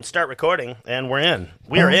Start recording, and we're in.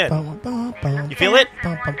 We are in. You feel it?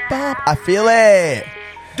 I feel it.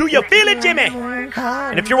 Do you feel it, Jimmy?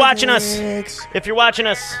 And if you're watching us,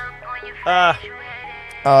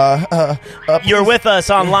 you're with us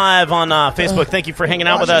on live on Facebook. Thank you for hanging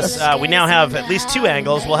out with us. We now have at least two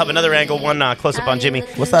angles. We'll have another angle, one close up on Jimmy.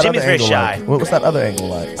 What's that Jimmy's other very angle shy. like? What's that other angle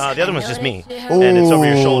like? The other one's just me, and it's over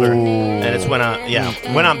your shoulder, and it's when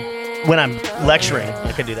I'm lecturing.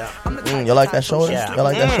 I can do that. You like that shoulder? Yeah. You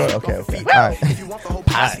like that shoulder? Okay. All right.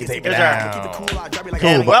 Tape it down. Cool.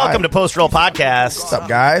 And welcome to Post Roll Podcast. What's up,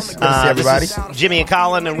 guys? Good to see everybody. This is Jimmy and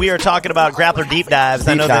Colin, and we are talking about Grappler Deep Dives.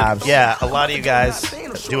 I know dives. that, a lot of you guys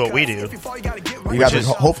do what we do. You guys,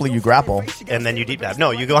 hopefully you grapple. And then you deep dive.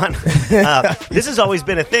 No, you go on. This has always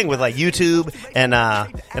been a thing with like YouTube and all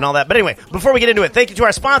that. But anyway, before we get into it, thank you to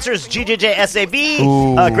our sponsors, GJJ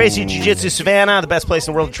SAV, Gracie Jiu-Jitsu Savannah, the best place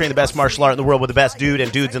in the world to train the best martial art in the world with the best dude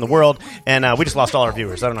and dudes in the world. And we just lost all our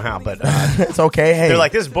viewers. I don't know how, but it's okay. Hey, they're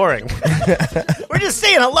like, this is boring. We're just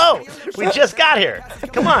saying hello. We just got here.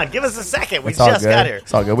 Come on, give us a second. We just got here.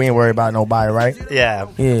 It's all good. We ain't worried about nobody, right? Yeah.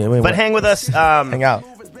 But hang with us. Hang out.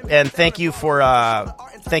 And thank you to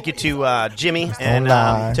Jimmy and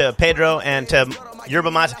to Pedro and to Yerba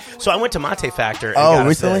Mate. So I went to Mate Factor. And got us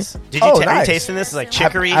recently? This. Did you nice. are you tasting this? It's like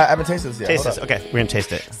chicory. I haven't tasted this yet. Taste this. Okay, we're gonna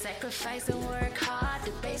taste it.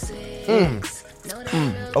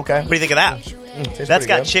 Okay. What do you think of that? That's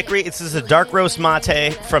got chicory. This is a dark roast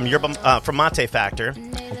mate from Mate Factor.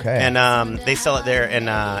 Okay. And they sell it there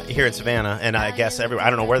and here in Savannah, and I guess everywhere. I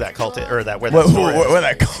don't know where that cult is, or that where that store is. Where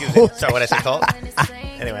that cult? Sorry, what I say cult?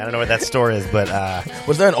 Anyway, I don't know where that store is, but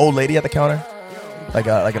was there an old lady at the counter? Like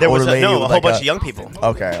an older lady? No, a whole bunch of young people.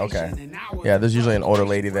 Okay. Yeah, there's usually an older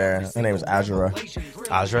lady there. Her name is Azra.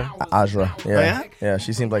 Azra? Yeah. Oh, yeah? Yeah,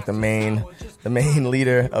 she seemed like the main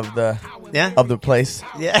leader of the place.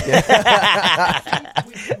 Yeah.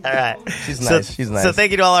 All right. She's nice. She's nice. So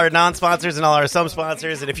thank you to all our non-sponsors and all our some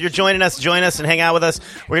sponsors. And if you're joining us, join us and hang out with us.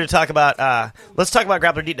 We're going to talk about let's talk about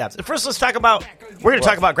Grappler Deep Dives. First, we're going to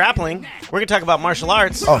talk about grappling. We're going to talk about martial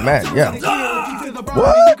arts. Oh man, yeah.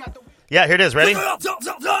 What? Yeah, here it is. Ready?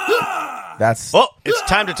 That's it's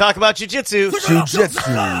time to talk about jiu-jitsu.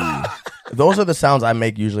 Jiu-jitsu. Those are the sounds I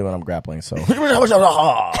make usually when I'm grappling. So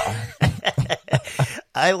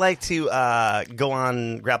I like to go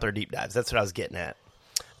on Grappler Deep Dives. That's what I was getting at.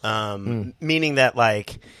 Meaning that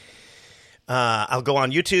like I'll go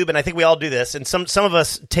on YouTube, and I think we all do this. And some of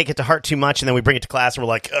us take it to heart too much, and then we bring it to class, and we're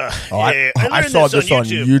like, I saw this on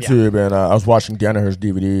YouTube, yeah. and I was watching Danaher's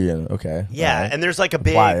DVD, and okay. Yeah, and there's like a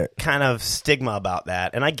big kind of stigma about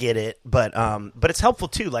that, and I get it, but it's helpful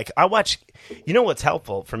too. Like I watch, you know what's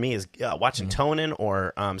helpful for me is watching Tonin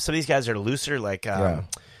or some of these guys are looser, like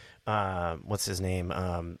what's his name,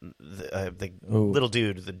 the little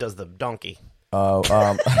dude that does the donkey.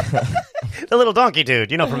 The little donkey dude,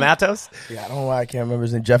 from Matos. Yeah, I don't know why I can't remember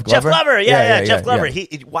his name. Jeff Glover. Jeff Glover, yeah, Jeff Glover.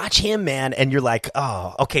 Yeah. Watch him, man, and you're like,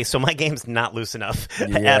 oh, okay, so my game's not loose enough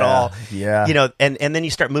at all. Yeah, and then you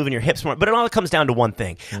start moving your hips more. But it all comes down to one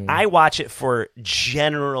thing. I watch it for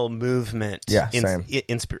general movement. Yeah, same.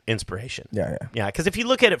 Inspiration. Yeah. Because if you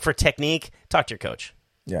look at it for technique, talk to your coach.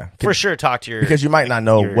 Yeah, for sure. Talk to your because you might not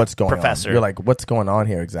know what's going professor. on. You're like, what's going on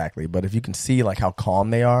here exactly? But if you can see like how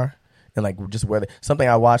calm they are. And like just where something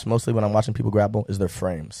I watch mostly when I'm watching people grapple is their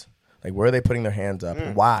frames. Like where are they putting their hands up?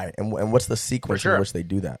 Why? And what's the sequence in which they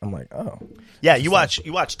do that? I'm like, oh. Yeah, you watch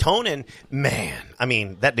Tonin, man. I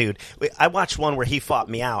mean, that dude. I watched one where he fought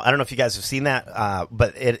Meow. I don't know if you guys have seen that,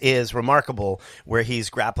 but it is remarkable where he's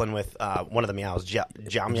grappling with one of the Meows,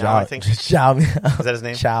 Jiao Meow, I think. Jiao Meow. Is that his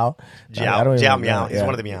name? Jiao Meow. He's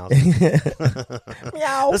one of the Meows.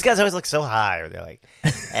 Meow. Those guys always look so high. Or they're like,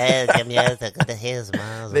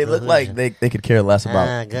 they look like they could care less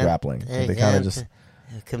about grappling. They kind of just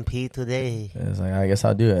compete today. It's like, I guess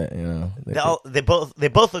I'll do it. They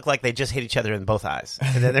both look like they just hit each other in both eyes,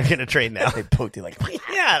 and then they're gonna train now. They poked you like,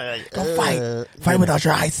 yeah, go fight without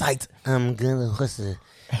your eyesight. I'm gonna hustle.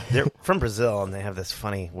 They're from Brazil, and they have this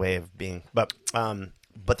funny way of being, but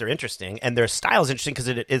they're interesting, and their style is interesting because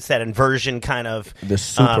it's that inversion kind of. They're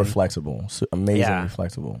super flexible, amazingly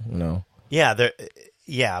flexible.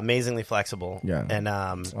 Yeah, amazingly flexible. Yeah, and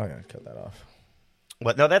I gotta cut that off.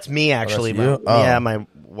 What? No, that's me actually. That's you? Yeah, my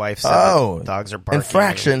wife said that dogs are barking.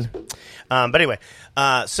 Infraction. But anyway,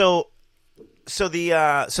 so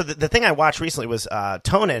the thing I watched recently was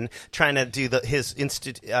Tonin trying to do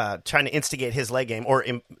trying to instigate his leg game or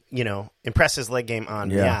impress his leg game on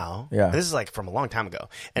Meow. Yeah. This is like from a long time ago,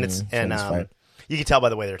 and You can tell by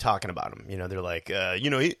the way they're talking about him. You know, they're like,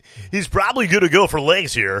 he's probably going to go for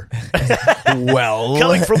legs here. Well,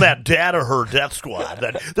 coming from that Danaher death squad,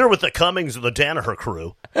 they're with the Cummings and the Danaher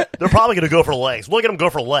crew. They're probably going to go for legs. Look at him go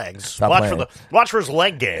for legs. Watch for his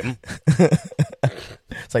leg game.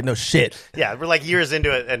 It's like, no shit. Yeah, we're like years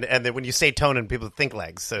into it, and then when you say Tonin, people think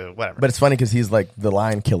legs, so whatever. But it's funny because he's like the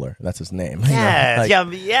lion killer. That's his name. Yeah,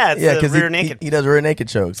 it's rear naked. He does rear naked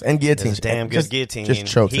chokes and guillotines. Damn good guillotine. Just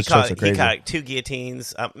chokes. His chokes are crazy. He caught 2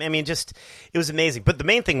 guillotines. It was amazing. But the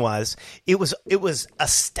main thing was, it was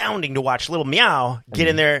astounding to watch little Meow get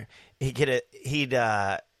in there. He'd get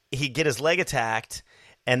his leg attacked,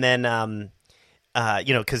 and then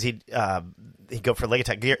because he'd go for a leg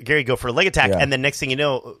attack. Gary go for a leg attack, and then next thing you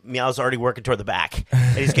know, Meow's already working toward the back,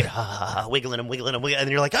 and he's getting wiggling him, and then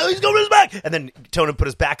you're like, oh, he's going to his back, and then Tonin put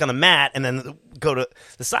his back on the mat, and then go to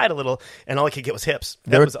the side a little, and all he could get was hips.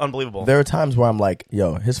 That was unbelievable. There are times where I'm like,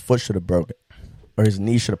 yo, his foot should have broken. Or his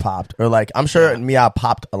knee should have popped, or like I'm sure Meow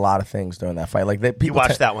popped a lot of things during that fight. Like people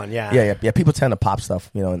watched that one, yeah. People tend to pop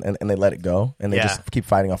stuff, and they let it go, and they just keep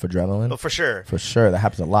fighting off adrenaline. Oh, for sure, that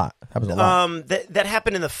happens a lot. That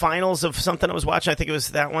happened in the finals of something I was watching. I think it was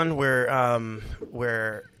that one where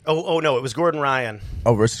no, it was Gordon Ryan.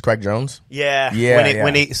 Oh, versus Craig Jones. Yeah.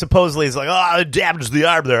 When he supposedly is like, I damaged the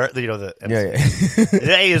arm there. You know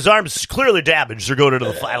hey, his arm's clearly damaged. They're going into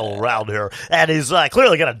the final round here, and he's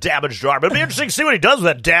clearly got a damaged arm. It'd be interesting to see what he does with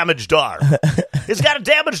that damaged arm. He's got a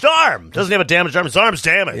damaged arm. Doesn't have a damaged arm. His arm's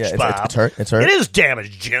damaged. Yeah, Bob. It's hurt. It's hurt. It is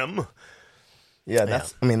damaged, Jim. Yeah,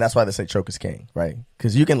 that's why they say choke is king, right?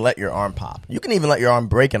 Because you can let your arm pop. You can even let your arm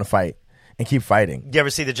break in a fight and keep fighting. You ever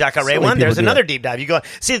see the Jacare one? There's another deep dive. You go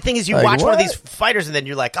see, the thing is, you watch one of these fighters, and then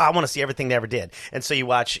you're like, oh, I want to see everything they ever did. And so you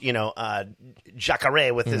watch,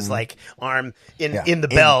 Jacare with his arm in the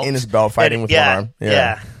belt, in his belt, fighting with one arm.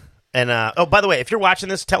 Yeah. And by the way, if you're watching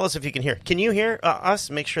this, tell us if you can hear. Can you hear us?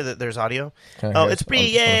 Make sure that there's audio. It's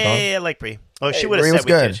Bree. Yay! I like Bree. Oh, she would have said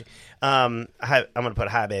we could. Hi, I'm gonna put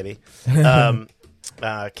hi, baby.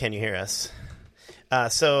 Can you hear us? I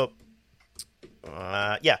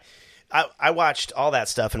watched all that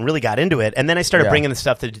stuff and really got into it, and then I started bringing the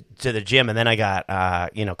stuff to the gym, and then I got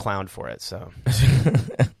clowned for it. So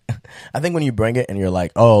I think when you bring it and you're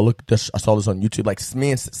like, oh, look, I saw this on YouTube. Like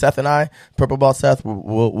me and Seth and I, Purple Ball Seth,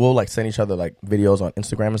 we'll like send each other like videos on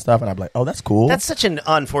Instagram and stuff, and I'm like, oh, that's cool. That's such an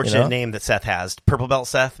unfortunate name that Seth has, Purple Belt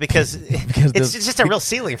Seth, because it's just a real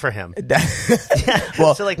ceiling for him.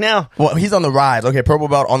 Well, so like now, he's on the rise. Okay, Purple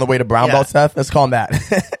Belt on the way to Brown Belt Seth. Let's call him that.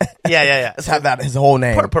 Yeah. Let's have that his whole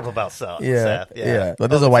name. Purple Belt Seth. Yeah. But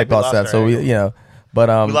there's a white belt Seth, so we. But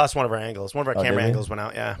we lost one of our angles. One of our camera angles went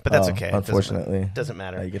out. Yeah, but that's okay. Unfortunately, it doesn't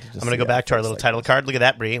matter. I'm going to go back to our little title card. Look at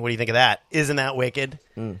that, Bree. What do you think of that? Isn't that wicked?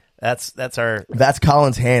 That's our. That's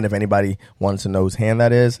Colin's hand. If anybody wants to know whose hand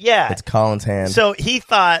that is, it's Colin's hand. So he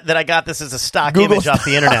thought that I got this as a stock image off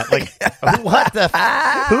the internet. Like, what the?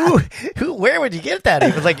 Who? Where would you get that?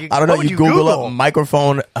 It was like, I don't know. You Google up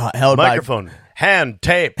microphone held microphone. Hand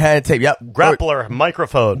tape. Yep. Grappler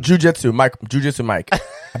microphone. Jiu-jitsu mic. I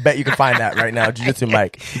bet you can find that right now. Jiu-jitsu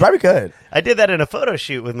mic. You probably could. I did that in a photo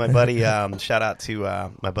shoot with my buddy. Shout out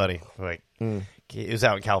to my buddy. He was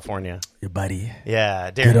out in California. Your buddy.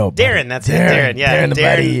 Yeah, Darren. That's it. Darren. Yeah,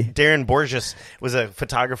 Darren Borges was a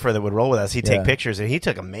photographer that would roll with us. He'd take pictures, and he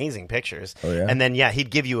took amazing pictures. Oh, yeah? And then he'd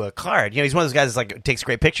give you a card. He's one of those guys that takes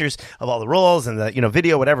great pictures of all the rolls and the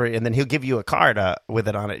video, whatever. And then he'll give you a card with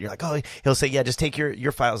it on it. You're like, oh, he'll say, just take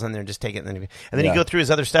your files in there and just take it. And then you go through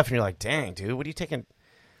his other stuff, and you're like, dang, dude, what are you taking?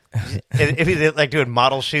 If he's like doing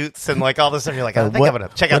model shoots and like all this stuff, you're like, I think I'm gonna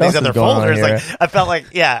check out these other folders. Like, I felt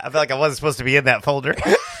like I wasn't supposed to be in that folder.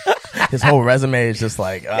 His whole resume is just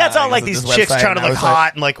like it's all like these chicks trying to look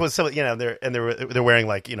hot and like with some they're wearing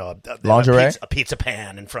like lingerie, a pizza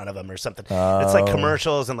pan in front of them or something. It's like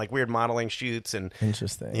commercials and like weird modeling shoots and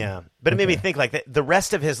interesting. Yeah, but it made me think like the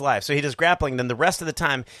rest of his life. So he does grappling, then the rest of the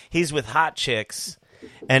time he's with hot chicks,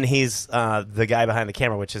 and he's the guy behind the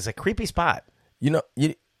camera, which is a creepy spot.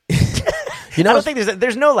 I don't think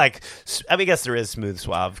there's no like. I mean, I guess there is smooth,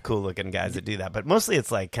 suave, cool looking guys that do that, but mostly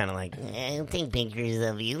it's like kind of like I'll take pictures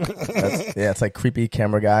of you. It's like creepy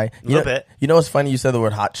camera guy. A little bit. You know what's funny? You said the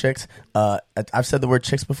word hot chicks. I've said the word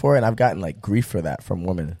chicks before, and I've gotten like grief for that from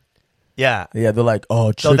women. Yeah, they're like,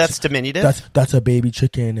 oh, chicks, so that's diminutive. That's a baby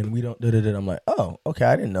chicken, and we don't. I'm like, oh, okay.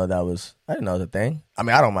 I didn't know that was a thing. I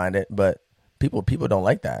mean, I don't mind it, but. People don't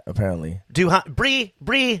like that, apparently. Bree,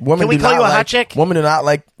 can we call you a hot chick? Women do not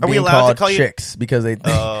like being called chicks because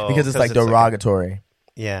because it's like derogatory.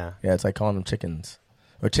 Yeah. Yeah, it's like calling them chickens.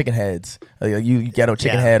 or chicken heads. Like you ghetto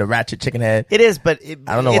chicken head or ratchet chicken head. It is, but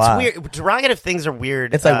I don't know why. It's weird. Derogative things are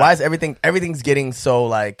weird. It's like why is everything's getting so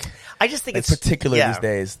like? I just think like, it's particular these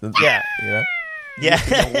days. Yeah. You know? Yeah.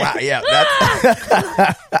 Wow. Yeah. That's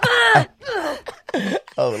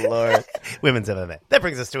oh Lord. Women's MMA. That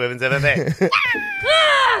brings us to women's MMA.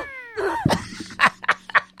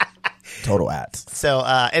 Total ads. So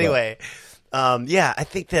anyway, I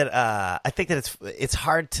think that it's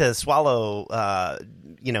hard to swallow.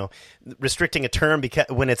 Restricting a term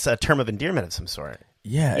when it's a term of endearment of some sort.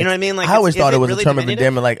 Yeah, you know what I mean. Like I always thought it was really a term of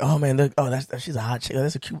endearment. Like, oh man, she's a hot chick.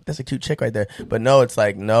 That's a cute chick right there. But no, it's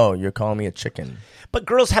like, no, you're calling me a chicken. But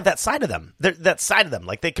girls have that side of them.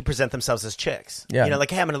 Like they can present themselves as chicks. Yeah. Like,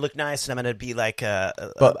 hey, I'm going to look nice and I'm going to be like an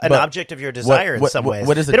object of your desire in some ways.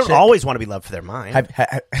 What is they don't always want to be loved for their mind.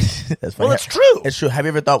 That's funny. Well, it's true. It's true. Have you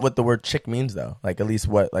ever thought what the word chick means though? Like at least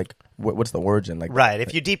what's the origin? Like right.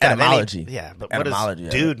 If you deep dive etymology. But what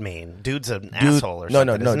does dude mean? Dude's an asshole or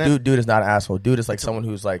something. No. Dude is not an asshole. Dude is like someone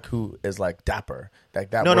who is like dapper.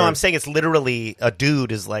 Like that. No, I'm saying it's literally a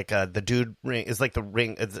dude is like the dude ring is like the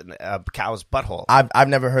ring is a cow's butthole. I've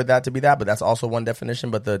never heard that to be that, but that's also one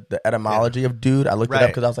definition. But the etymology of dude, I looked it up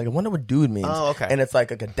because I was like, I wonder what dude means. Oh, okay. And it's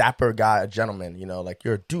like a dapper guy, a gentleman. Like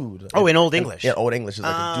you're a dude. Oh, in Old English. Yeah, Old English is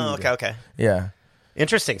like a dude. Okay. Yeah.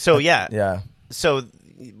 Interesting. So yeah. So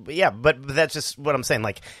yeah, but that's just what I'm saying.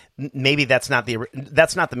 Like maybe that's not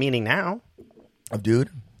the meaning now of dude.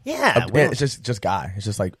 Yeah, it's just guy. It's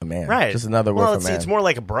just like a man, right? Just another word for man. It's more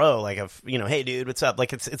like a bro, like hey dude, what's up?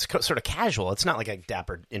 Like it's sort of casual. It's not like a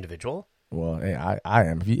dapper individual. Well, hey, I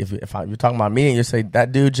am. If you're talking about me and you say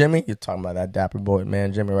that dude Jimmy, you're talking about that dapper boy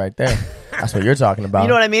man Jimmy right there. That's what you're talking about. You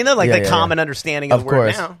know what I mean though? Like the common understanding of the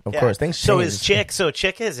word now. Of course, things change. So is chick? So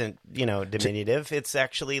chick isn't diminutive. It's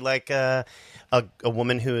actually like a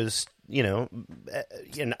woman who is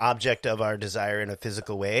an object of our desire in a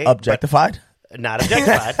objectified. Not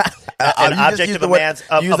objectified. An object of a man's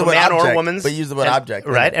of a man or a woman's. But use the word object,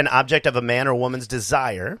 right? An object of a man or woman's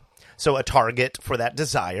desire. So a target for that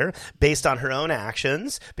desire based on her own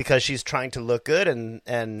actions because she's trying to look good and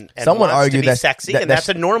someone wants argued to be sexy, and that's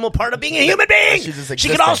a normal part of being a human being. She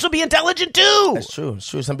could also be intelligent too. That's true. It's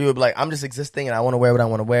true. Some people would be like, I'm just existing and I want to wear what I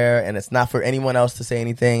want to wear, and it's not for anyone else to say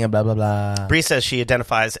anything and blah blah blah. Bree says she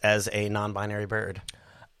identifies as a non-binary bird.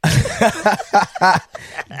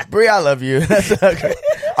 Bree, I love you. That's okay.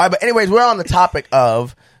 All right, but anyways, we're on the topic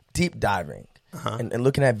of deep diving. And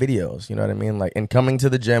looking at videos, you know what I mean? Like, and coming to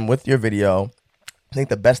the gym with your video. I think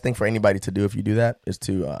the best thing for anybody to do if you do that is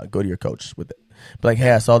to go to your coach with it. Be like,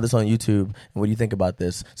 hey, I saw this on YouTube, and what do you think about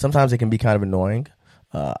this? Sometimes it can be kind of annoying.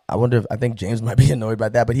 I think James might be annoyed by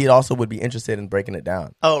that, but he also would be interested in breaking it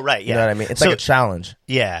down. Oh, right, yeah. You know what I mean? It's like a challenge.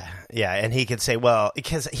 Yeah, and he could say, well,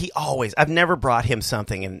 because I've never brought him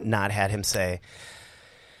something and not had him say,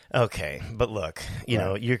 okay, but look,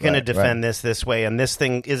 you're going to defend this way, and this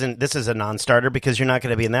is a non-starter because you're not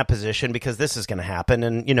going to be in that position because this is going to happen,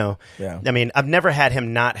 and I mean, I've never had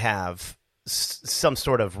him not have some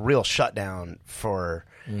sort of real shutdown for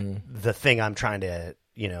the thing I'm trying to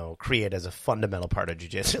create as a fundamental part of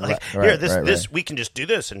jiu-jitsu. Like, this we can just do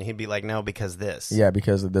this, and he'd be like, no, because this. Yeah,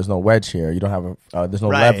 because there's no wedge here. You don't have there's no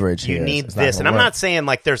leverage here. You need this, and I'm not saying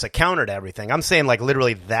like there's a counter to everything. I'm saying like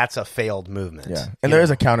literally that's a failed movement. Yeah, and there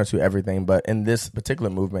is a counter to everything, but in this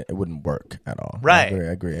particular movement, it wouldn't work at all. Right?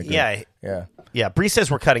 I agree. Yeah. Bree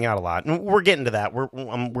says we're cutting out a lot, and we're getting to that.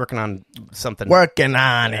 I'm working on something. Working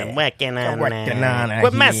on it.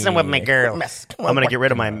 We're messing with my girl. I'm going to get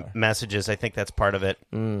rid of my messages. I think that's part of it.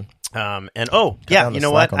 You know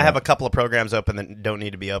what? I have a couple of programs open that don't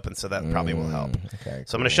need to be open, so that probably will help. Okay,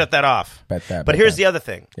 so I'm going to shut that off. But here's the other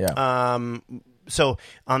thing. Yeah. So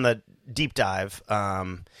on the deep dive,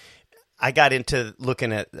 I got into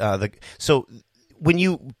looking at when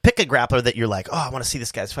you pick a grappler that you're like, oh, I want to see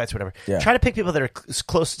this guy's fights, whatever. Yeah. Try to pick people that are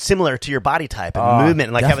similar to your body type and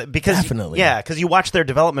movement, and because you watch their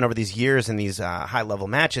development over these years in these high level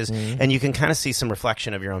matches, and you can kind of see some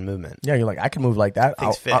reflection of your own movement. Yeah, you're like, I can move like that.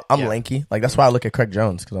 I'm lanky. Like that's why I look at Craig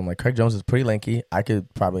Jones because I'm like, Craig Jones is pretty lanky. I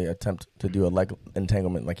could probably attempt to do a leg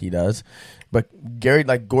entanglement like he does. But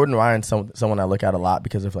Gordon Ryan's someone I look at a lot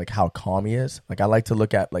because of like how calm he is. Like I like to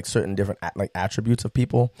look at like certain different like attributes of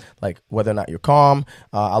people, like whether or not you're calm.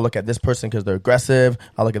 I look at this person because they're aggressive.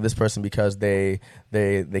 I look at this person because they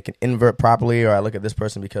can invert properly, or I look at this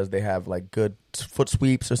person because they have like good foot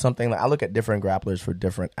sweeps or something. Like I look at different grapplers for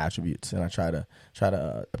different attributes, and I try to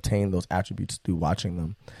obtain those attributes through watching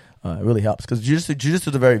them. It really helps because jiu-jitsu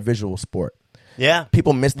is a very visual sport. Yeah,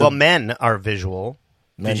 people miss. Men are visual.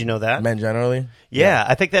 Did you know that? Men generally? Yeah.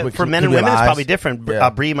 I think that for men and women it's probably different.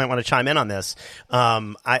 Yeah. Bree might want to chime in on this.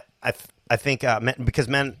 I I think because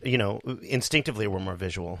men, instinctively we're more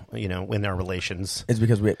visual, in our relations. It's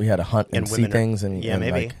because we had to hunt and see things and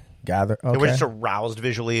maybe. Like gather. Okay. We're just aroused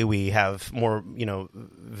visually. We have more,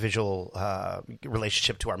 visual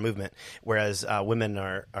relationship to our movement, whereas women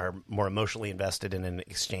are more emotionally invested in an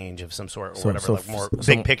exchange of some sort or whatever, like more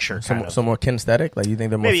big picture kind of. So more kinesthetic? Like you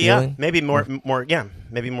think they're more maybe, feeling? Yeah. Maybe more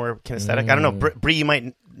kinesthetic. I don't know. Bree, you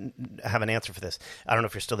might have an answer for this. I don't know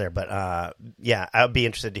if you're still there, but I would be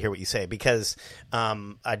interested to hear what you say because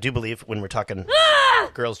I do believe when we're talking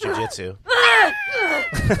girls jiu-jitsu.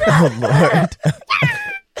 Oh, Lord.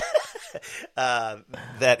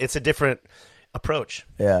 That it's a different approach.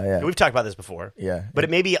 Yeah. We've talked about this before. Yeah. But it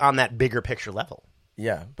may be on that bigger picture level.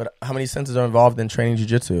 Yeah, but how many senses are involved in training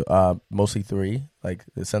jiu-jitsu? Mostly 3, like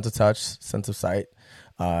the sense of touch, sense of sight,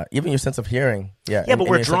 even your sense of hearing. Yeah, but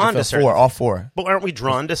we're drawn to certain 4, all 4. But aren't we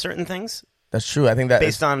drawn to certain things? That's true. I think that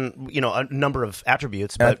based on a number of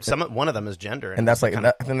attributes, but one of them is gender, and that's like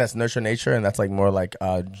I think that's nurture nature, and that's like more like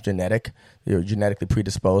genetic. You're genetically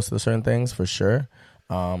predisposed to certain things for sure.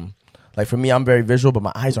 Like for me, I'm very visual, but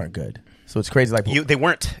my eyes aren't good. So it's crazy. Like they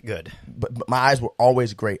weren't good, but my eyes were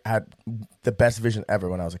always great. I had the best vision ever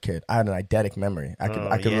when I was a kid. I had an eidetic memory. I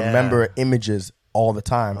could remember images all the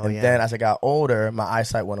time. Then as I got older, my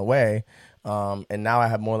eyesight went away. And now I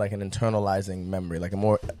have more like an internalizing memory, like a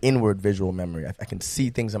more inward visual memory. I can see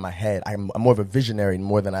things in my head. I'm more of a visionary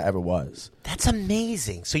more than I ever was. That's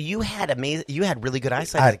amazing. So you had really good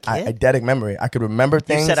eyesight as a kid? Eidetic memory. I could remember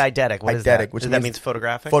things. You said eidetic. What is that? Which that means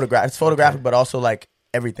photographic? It's photographic, but also like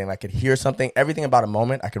everything. I could hear something, everything about a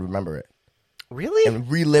moment, I could remember it. Really?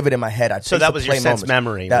 And relive it in my head. So that was your sense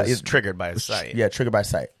memory that was triggered by sight. Yeah, triggered by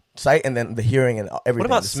sight. Sight and then the hearing and everything.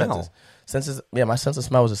 What about smell? Senses, my sense of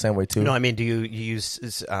smell was the same way too. No, I mean, do you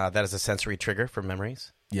use that as a sensory trigger for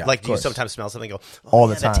memories? Yeah, like do you sometimes smell something and go, all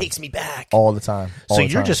the time. That takes me back. All the time. So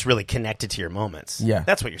you're just really connected to your moments. Yeah.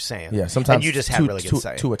 That's what you're saying. Yeah, sometimes and you just have really good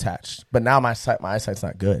sight. Too attached. But now my eyesight's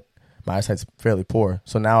not good. My eyesight's fairly poor.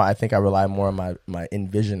 So now I think I rely more on my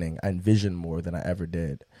envisioning. I envision more than I ever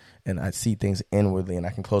did. And I see things inwardly and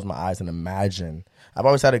I can close my eyes and imagine. I've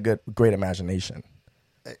always had a great imagination.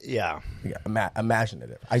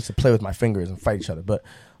 Imaginative. I used to play with my fingers and fight each other. But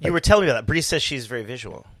you were telling me that. Bree says she's very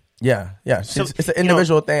visual. Yeah. So, it's an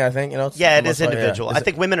individual thing, I think. It is individual. I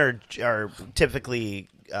think women are typically,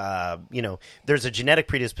 there's a genetic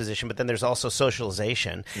predisposition, but then there's also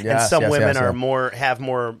socialization. And some women have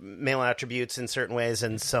more male attributes in certain ways,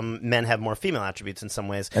 and some men have more female attributes in some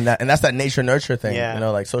ways. And that's that nature nurture thing. Yeah.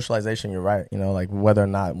 Like socialization. You're right. Like whether or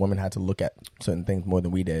not women had to look at certain things more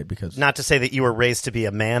than we did, because not to say that you were raised to be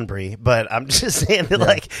a man, Bree, but I'm just saying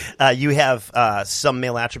that you have some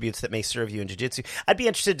male attributes that may serve you in jiu-jitsu. I'd be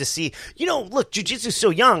interested to see. Look, jiu-jitsu's so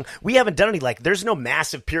young. We haven't done any there's no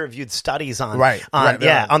massive peer-reviewed studies on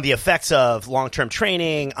on the effects of long-term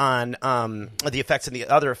training, on the effects of the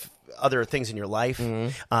other things in your life,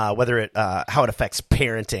 whether it how it affects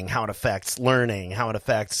parenting, how it affects learning, how it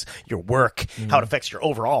affects your work, how it affects your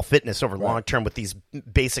overall fitness over long term with these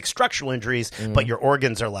basic structural injuries, but your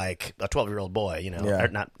organs are like a 12-year-old boy, or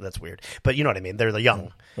not. That's weird, but you know what I mean. They're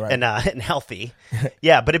young and healthy.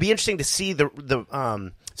 But it'd be interesting to see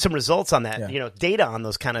the some results on that. Data on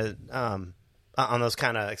those kind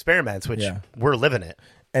of experiments, which we're living it.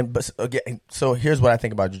 So here's what I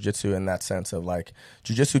think about jiu-jitsu in that sense of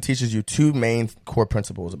jiu-jitsu teaches you 2 main core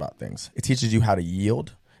principles about things. It teaches you how to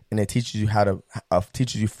yield, and it teaches you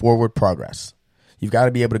teaches you forward progress. You've got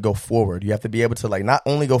to be able to go forward. You have to be able to not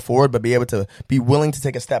only go forward, but be able to be willing to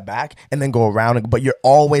take a step back and then go around. But you're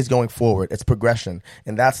always going forward. It's progression,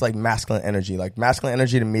 and that's masculine energy. Masculine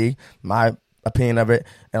energy to me, my opinion of it,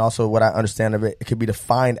 and also what I understand of it, it could be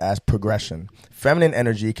defined as progression. Feminine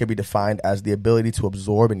energy could be defined as the ability to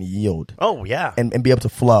absorb and yield. Oh, yeah. And be able to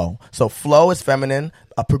flow. So flow is feminine,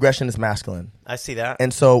 progression is masculine. I see that.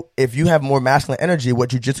 And so if you have more masculine energy, what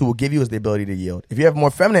jiu-jitsu will give you is the ability to yield. If you have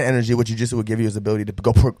more feminine energy, what jiu-jitsu will give you is the ability to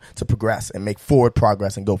go to progress and make forward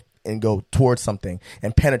progress and go towards something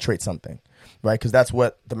and penetrate something. Right, because that's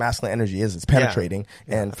what the masculine energy is. It's penetrating,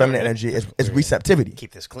 and feminine energy is receptivity.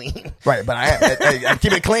 Keep this clean. Right, but I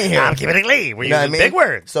keep it clean here. I'm keeping it clean. We're using big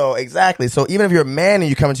words. So exactly. So even if you're a man and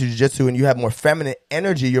you come into jiu-jitsu and you have more feminine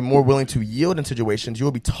energy, you're more willing to yield in situations. You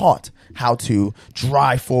will be taught how to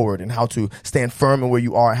drive forward and how to stand firm in where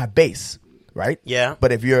you are and have base. Right? Yeah.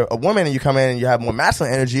 But if you're a woman and you come in and you have more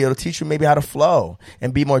masculine energy, it'll teach you maybe how to flow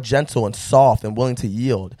and be more gentle and soft and willing to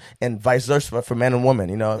yield, and vice versa for men and women.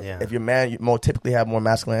 If you're a man, you more typically have more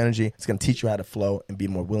masculine energy. It's going to teach you how to flow and be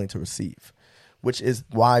more willing to receive, which is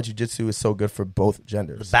why jiu-jitsu is so good for both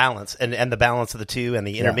genders. The balance and the balance of the two and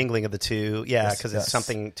the intermingling of the two. Yeah, because it's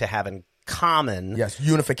something to have in common. Yes,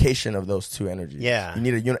 unification of those two energies. Yeah. You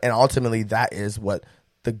need and ultimately that is what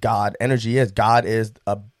the God energy is. God is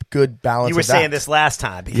a good balance. You were saying this last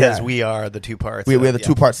time because we are the two parts. We are the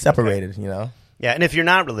two parts separated, you know? Yeah, and if you're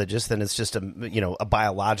not religious, then it's just a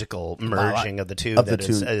biological merging of the two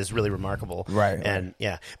is really remarkable. Right. And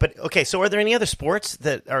but okay. So are there any other sports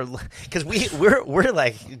that are because we're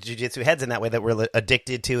like jiu-jitsu heads in that way that we're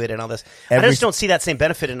addicted to it and all this? I just don't see that same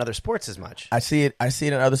benefit in other sports as much. I see it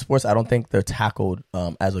in other sports. I don't think they're tackled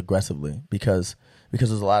as aggressively because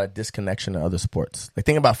there's a lot of disconnection in other sports. Like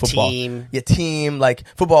think about football. Team, like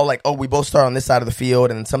football, like, oh, we both start on this side of the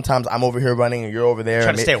field, and sometimes I'm over here running and you're over there.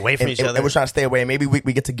 Trying to stay away from each other. And we're trying to stay away. Maybe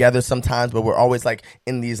we get together sometimes, but we're always like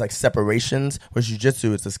in these like separations. Whereas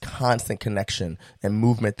jiu-jitsu is this constant connection and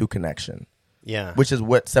movement through connection. Yeah, which is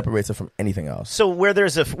what separates it from anything else. So where there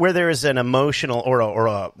is an emotional or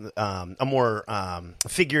a more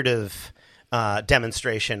figurative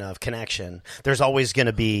demonstration of connection, there's always going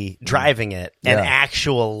to be driving it an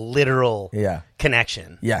actual literal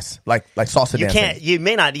connection. Yes, like salsa dancing. You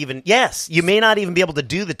may not even be able to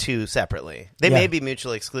do the two separately. They may be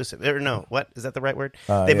mutually exclusive. Or no, what is that the right word?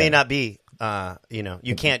 They may not be.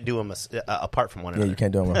 You can't do them apart from one another. Yeah, you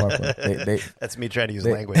can't do them apart from. That's me trying to use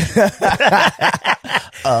language.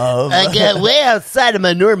 I got way outside of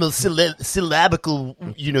my normal syllabical,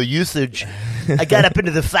 usage. I got up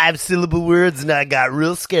into the 5-syllable words and I got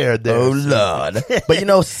real scared there. Oh Lord! But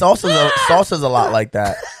salsa's a lot like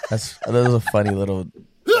that. That was a funny little.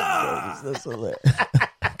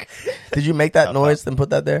 Did you make that noise and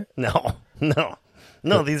put that there? No.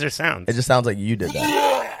 These are sounds. It just sounds like you did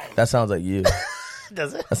that. That sounds like you.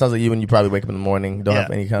 Does it? That sounds like you when you probably wake up in the morning. Don't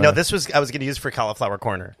have any kind of. No, I was going to use for Cauliflower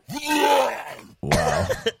Corner. Wow.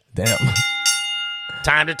 Damn.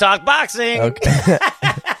 Time to talk boxing. Okay.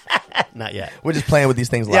 Not yet. We're just playing with these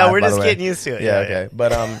things live. Yeah, we're just getting used to it. Yeah, okay.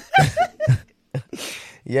 But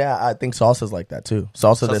yeah, I think salsa's like that too.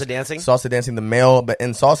 Salsa dancing. The male, but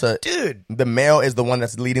in salsa, dude, the male is the one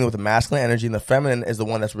that's leading with the masculine energy, and the feminine is the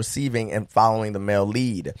one that's receiving and following the male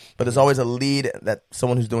lead. But there's always a lead that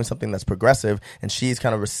someone who's doing something that's progressive, and she's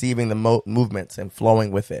kind of receiving the movements and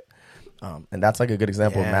flowing with it. And that's like a good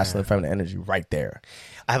example of masculine and feminine energy right there.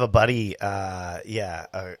 I have a buddy,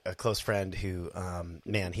 a close friend who,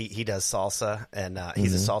 he does salsa, and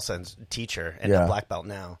he's a salsa teacher and a black belt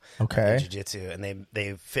now. Okay, in jiu-jitsu, and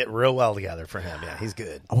they fit real well together for him. Yeah, he's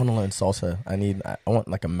good. I want to learn salsa. I want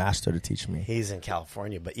like a master to teach me. He's in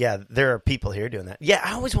California, but there are people here doing that. Yeah,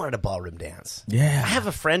 I always wanted a ballroom dance. Yeah, I have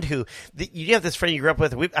a friend who you have this friend you grew up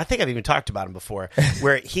with. I think I've even talked about him before,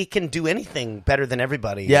 where he can do anything better than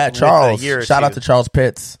everybody. Yeah, Charles. Shout out to Charles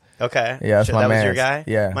Pitts. Okay. Yeah, that's my man. That was your guy?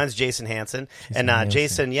 Yeah. Mine's Jason Hansen.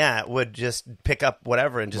 Jason, would just pick up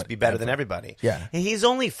whatever and just be better than everybody. Yeah. He's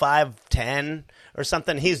only 5'10" or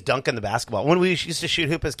something. He's dunking the basketball. When we used to shoot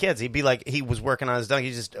hoop as kids, he'd be like, he was working on his dunk.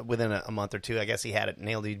 He's just, within a month or two, I guess he had it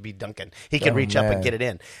nailed. He'd be dunking. He could reach up and get it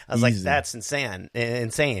in. I was like, that's insane.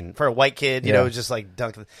 For a white kid, you know, just like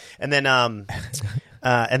dunking. And then,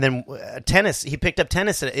 tennis, he picked up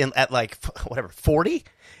tennis at like, 40?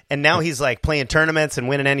 And now he's like playing tournaments and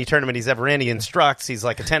winning any tournament he's ever in. He instructs. He's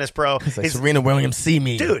like a tennis pro. He's like, Serena Williams, see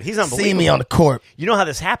me. Dude, he's unbelievable. See me on the court. You know how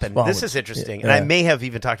this happened? This is interesting. And I may have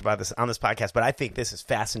even talked about this on this podcast, but I think this is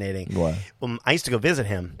fascinating. What? I used to go visit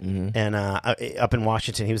him and up in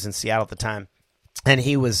Washington. He was in Seattle at the time. And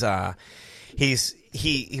he was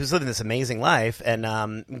he was living this amazing life and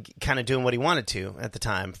kind of doing what he wanted to at the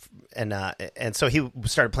time. And so he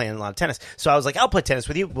started playing a lot of tennis. So I was like, I'll play tennis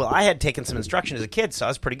with you. Well, I had taken some instruction as a kid, so I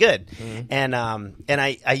was pretty good. And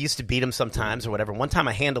I used to beat him sometimes or whatever. One time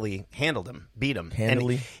I handily beat him.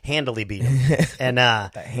 Handily beat him. And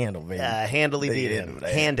that handle, baby. Handily beat him.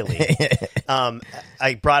 Handily.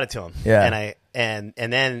 I brought it to him. Yeah.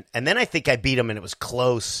 And then I think I beat him and it was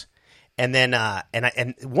close. And then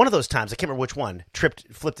and one of those times, I can't remember which one,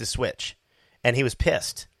 flipped his switch, and he was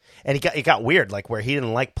pissed. And it got weird, like where he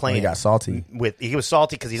didn't like playing. He got salty. He was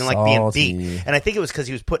salty because he didn't like being beat. And I think it was because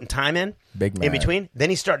he was putting time in between.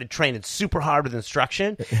 Then he started training super hard with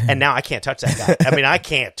instruction, and now I can't touch that guy. I mean, I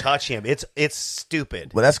can't touch him. It's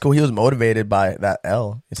stupid. Well, that's cool. He was motivated by that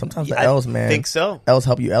L. Sometimes the L's, man. I think so. L's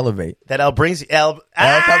help you elevate. That L brings you L's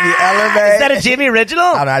help you elevate. Is that a Jimmy original?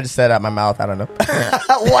 I don't know. I just said it out my mouth. I don't know.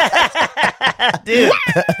 What? Dude.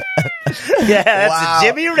 Yeah, that's a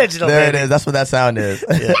Jimmy original. There it is. That's what that sound is.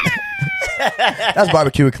 Yeah. That's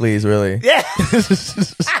barbecue Eccles, really. Yeah. This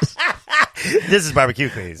is barbecue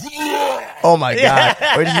Eccles. Oh my God.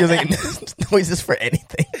 We're just using noises for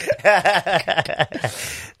anything.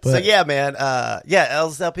 So yeah, man.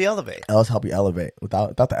 L's help you elevate. L's help you elevate.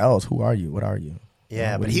 Without the L's, who are you? What are you?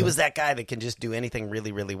 Yeah, but he was that guy that can just do anything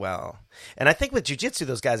really, really well. And I think with jiu-jitsu,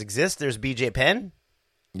 those guys exist. There's BJ Penn.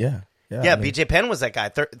 Yeah. Yeah, BJ Penn was that guy.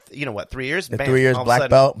 3 years? Bam, 3 years, black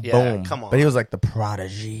belt, boom. Come on. But he was like the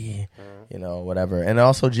prodigy, whatever. And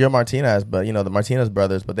also Gio Martinez, but the Martinez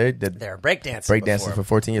brothers, but they're breakdancing for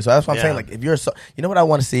 14 years. So that's what I'm saying. Like, if you're you know what I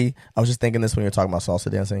want to see? I was just thinking this when you were talking about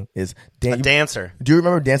salsa dancing. Is a dancer. Do you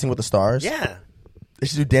remember Dancing with the Stars? Yeah. They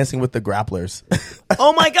should do Dancing with the Grapplers.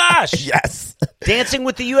 Oh my gosh! Yes, Dancing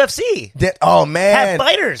with the UFC. Oh man, have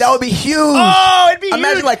fighters. That would be huge. Oh, it'd be huge.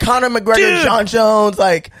 Imagine like Conor McGregor, John Jones,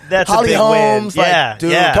 like that's Holly Holmes. Win. Like,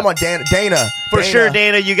 dude, come on, Dana. For sure,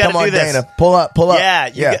 Dana, you got to do this. Dana, pull up.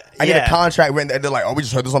 Yeah, I get a contract written. They're like, we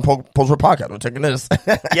just heard this on Post Podcast. We're taking this.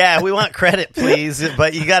 Yeah, we want credit, please,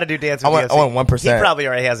 but you got to do Dancing with the UFC. I want 1%. He probably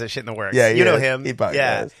already has that shit in the works. Yeah, you know him. He probably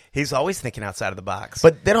does. He's always thinking outside of the box.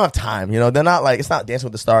 But they don't have time. They're not like, it's not Dancing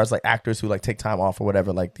with the Stars like actors who like take time off or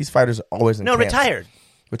whatever. Like these fighters are always in camps. Retired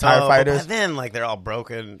fighters. But then like they're all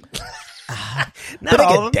broken. Not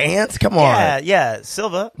all of them. Dance? Come on. Yeah,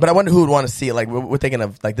 Silva. But I wonder who would want to see it. Like we're thinking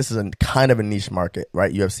of like this is a kind of a niche market,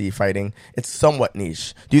 right? UFC fighting. It's somewhat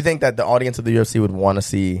niche. Do you think that the audience of the UFC would want to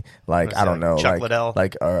see like I don't know, Chuck Liddell,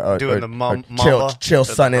 like doing the Mamba, Chill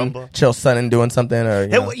Sonnen doing something, or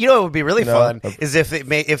what would be really fun is if he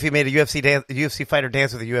made a UFC fighter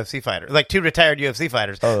dance with a UFC fighter, like two retired UFC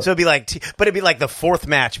fighters. So it'd be like, but it'd be like the fourth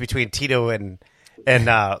match between Tito and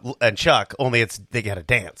Chuck, only they got to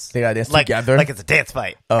dance. They got to dance together, like it's a dance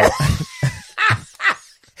fight. Oh,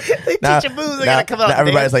 they teach you moves. They got to come out.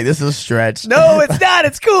 Everybody's like, "This is a stretch." No, it's not.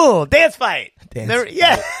 It's cool. Dance fight.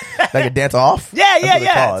 Like a dance off. Yeah.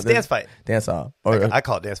 It's dance fight. Dance off. I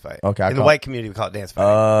call it dance fight. Okay. In the white community, we call it dance fight.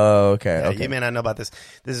 Oh, okay. Okay. You may not know about this.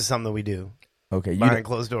 This is something that we do. Okay. Behind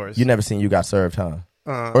closed doors. You never seen You Got Served, huh?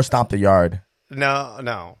 Or Stomp the Yard.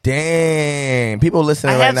 No. Dang. People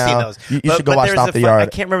listening right now. I have seen those. You should go watch Stomp the Yard. I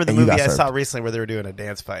can't remember the movie I saw recently where they were doing a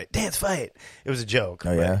dance fight. Dance fight. It was a joke.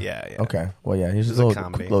 Oh, yeah? Yeah. Okay. Well, yeah. Here's a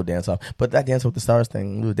little dance off. But that Dance with the Stars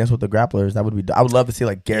thing, Dance with the Grapplers, that would be... I would love to see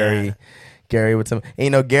like Gary... Yeah. Gary with some,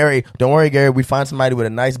 and Gary, don't worry, Gary. We find somebody with a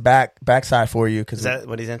nice backside for you because is that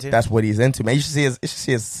what he's into? That's what he's into, man. You should see his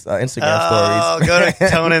Instagram stories. Oh, go to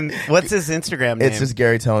Tonin. What's his Instagram name? It's just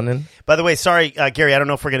Gary Tonin. By the way, sorry, Gary. I don't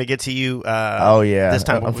know if we're gonna get to you. This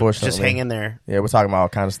time, unfortunately, just hang in there. Yeah, we're talking about all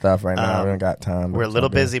kind of stuff right now. We don't got time. We're a little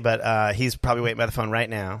busy, but he's probably waiting by the phone right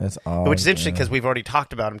now. That's which is interesting because we've already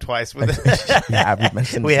talked about him twice. We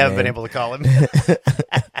have been able to call him.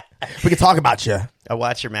 We can talk about you. I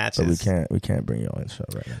watch your matches. But we can't bring you on the show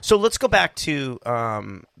right now. So let's go back to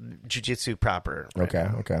jiu-jitsu proper. Okay.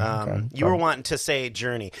 You were wanting to say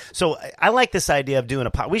journey. So I like this idea of doing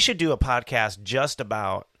we should do a podcast just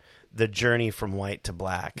about the journey from white to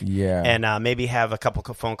black. Yeah. And maybe have a couple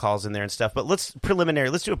of phone calls in there and stuff. But let's do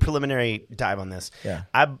a preliminary dive on this. Yeah.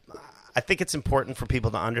 I think it's important for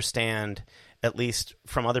people to understand, at least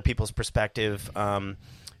from other people's perspective,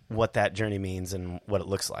 what that journey means and what it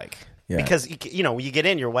looks like. Yeah. Because when you get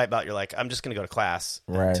in your white belt, you're like, I'm just going to go to class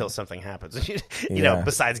until something happens.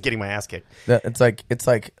 Besides getting my ass kicked. It's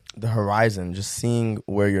like the horizon, just seeing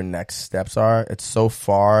where your next steps are. It's so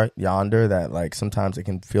far yonder that like sometimes it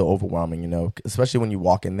can feel overwhelming, especially when you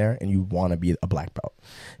walk in there and you want to be a black belt.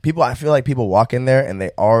 I feel like people walk in there and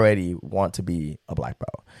they already want to be a black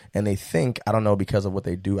belt. And they think, I don't know, because of what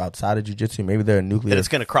they do outside of jiu-jitsu, maybe they're a nuclear. That it's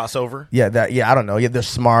going to cross over? Yeah, I don't know. Yeah, they're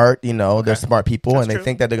smart, they're smart people. That's and they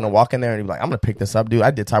think that they're going to walk in there and be like, I'm going to pick this up, dude.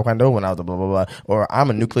 I did Taekwondo when I was a blah, blah, blah. Or I'm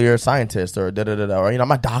a nuclear scientist or da-da-da-da. Or,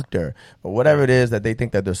 I'm a doctor. Or whatever it is that they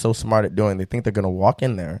think that they're so smart at doing. They think they're going to walk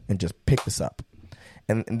in there and just pick this up.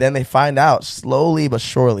 And then they find out slowly but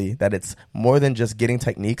surely that it's more than just getting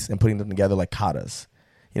techniques and putting them together like katas.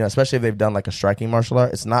 Especially if they've done like a striking martial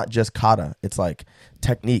art, it's not just kata. It's like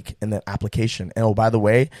technique and then application. And by the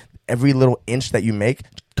way, every little inch that you make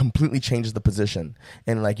completely changes the position.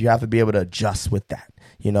 And like you have to be able to adjust with that,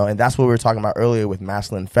 and that's what we were talking about earlier with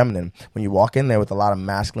masculine and feminine. When you walk in there with a lot of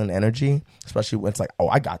masculine energy, especially when it's like, oh,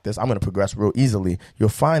 I got this, I'm going to progress real easily. You'll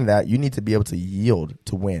find that you need to be able to yield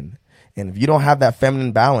to win. And if you don't have that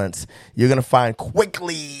feminine balance, you're going to find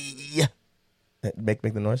quickly. Make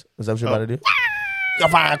the noise. Is that what you're about to do? You'll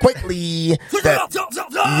find quickly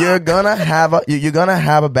that you're gonna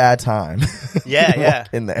have a bad time. Yeah.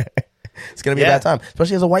 In there, it's gonna be a bad time,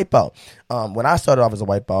 especially as a white belt. When I started off as a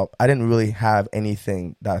white belt, I didn't really have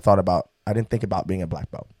anything that I thought about. I didn't think about being a black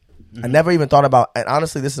belt. Mm-hmm. I never even thought about, and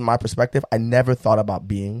honestly, this is my perspective. I never thought about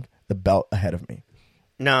being the belt ahead of me.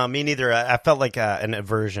 No, me neither. I felt like an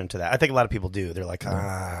aversion to that. I think a lot of people do. They're like,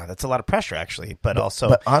 that's a lot of pressure, actually. But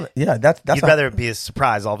also, that's you'd rather be a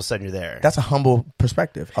surprise. All of a sudden, you're there. That's a humble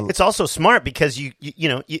perspective. It's also smart because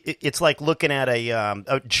it's like looking at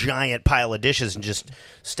a giant pile of dishes and just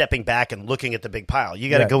stepping back and looking at the big pile. You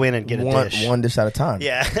got to go in and get a dish, one dish at a time.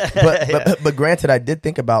 Yeah. but granted, I did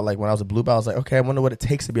think about like when I was a blue belt. I was like, okay, I wonder what it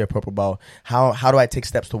takes to be a purple belt. How do I take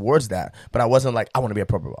steps towards that? But I wasn't like I want to be a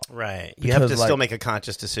purple belt. Right. You have to still make a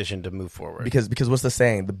conscious decision to move forward. Because what's the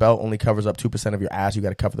saying? The belt only covers up 2% of your ass. You got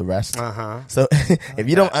to cover the rest. So if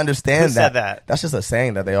you don't understand that, that's just a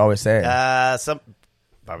saying that they always say. Some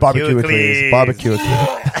barbecue it, please. Barbecue it.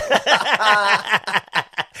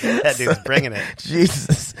 That dude's bringing it.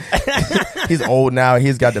 Jesus. He's old now.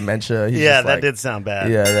 He's got dementia. That did sound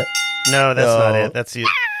bad. Yeah. No, that's not it. That's you.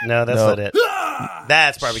 No, that's not it.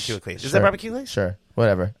 That's barbecue it, please. Is that barbecue it? Sure.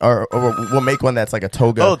 Whatever. Or we'll make one that's like a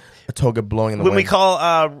toga blowing in the wind. When we call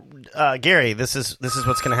Gary, this is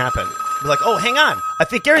what's going to happen. We're like, oh, hang on. I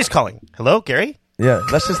think Gary's calling. Hello, Gary? Yeah,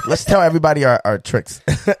 let's tell everybody our tricks.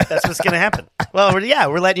 That's what's going to happen. Well,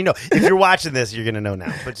 we're letting you know. If you're watching this, you're going to know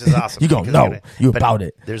now, which is awesome. You're going to know. You about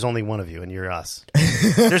it. There's only one of you, and you're us.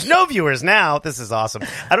 There's no viewers now. This is awesome.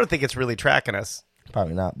 I don't think it's really tracking us.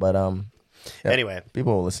 Probably not, but anyway.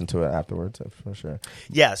 People will listen to it afterwards, for sure.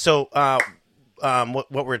 Yeah, so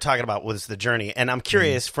what we were talking about was the journey, and I'm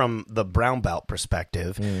curious from the brown belt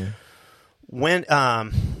perspective, when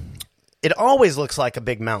it always looks like a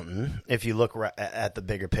big mountain if you look at the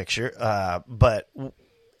bigger picture, but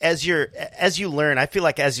as you learn, I feel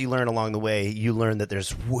like as you learn along the way, you learn that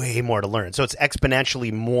there's way more to learn. So it's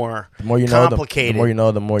exponentially more complicated. The more you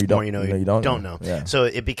know, the more you don't know. Yeah. So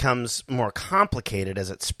it becomes more complicated as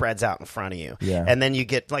it spreads out in front of you. Yeah. And then you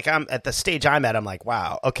get like I'm at the stage I'm at. I'm like,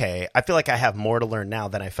 wow, okay. I feel like I have more to learn now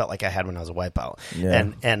than I felt like I had when I was a white belt.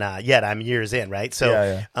 Yeah. And yet I'm years in, right?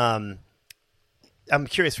 So I'm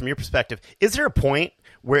curious from your perspective. Is there a point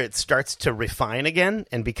where it starts to refine again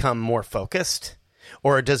and become more focused?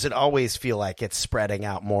 Or does it always feel like it's spreading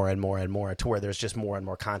out more and more and more to where there's just more and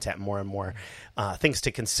more content, more and more things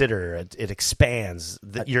to consider? It expands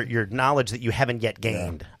your knowledge that you haven't yet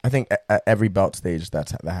gained. Yeah. I think at every belt stage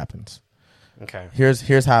that happens. Okay.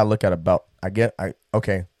 Here's how I look at a belt.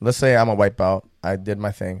 Okay. Let's say I'm a white belt. I did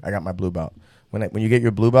my thing. I got my blue belt. When you get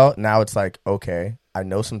your blue belt, now it's like, okay, I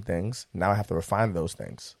know some things. Now I have to refine those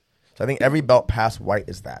things. So I think every belt past white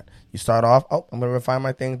is that. You start off, I'm going to refine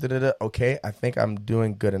my things. Okay, I think I'm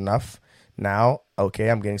doing good enough. Now, okay,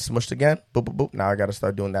 I'm getting smushed again. Boop, boop, boop. Now I got to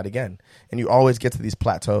start doing that again. And you always get to these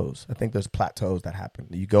plateaus. I think there's plateaus that happen.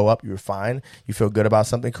 You go up, you refine, you feel good about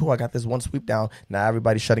something. Cool, I got this one sweep down. Now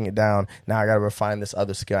everybody's shutting it down. Now I got to refine this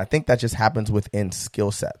other skill. I think that just happens within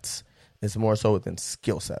skill sets. It's more so within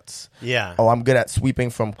skill sets. Yeah. Oh, I'm good at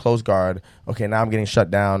sweeping from close guard. Okay, now I'm getting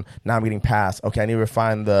shut down. Now I'm getting passed. Okay, I need to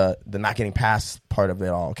refine the not getting passed part of it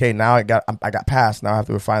all. Okay, now I got passed. Now I have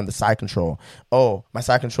to refine the side control. Oh, my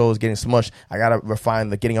side control is getting smushed. I got to refine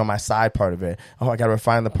the getting on my side part of it. Oh, I got to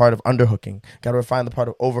refine the part of underhooking. Got to refine the part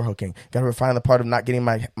of overhooking. Got to refine the part of not getting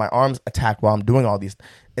my arms attacked while I'm doing all these.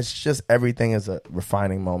 It's just everything is a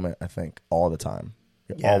refining moment, I think, all the time.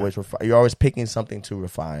 You're always picking something to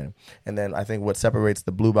refine. And then I think what separates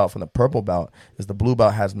the blue belt from the purple belt is the blue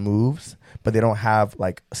belt has moves, but they don't have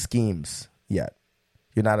like schemes yet.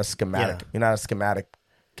 You're not a schematic. Yeah. You're not a schematic,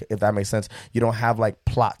 if that makes sense. You don't have like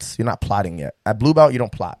plots. You're not plotting yet. At blue belt, you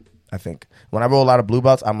don't plot, I think. When I roll a lot of blue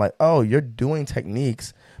belts, I'm like, oh, you're doing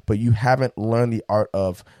techniques, but you haven't learned the art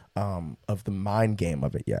of the mind game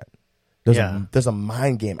of it yet. There's a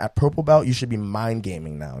mind game. At purple belt, you should be mind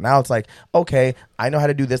gaming now. Now it's like, okay, I know how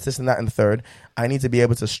to do this, and that, and the third. I need to be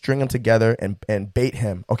able to string them together and bait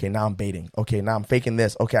him. Okay, now I'm baiting. Okay, now I'm faking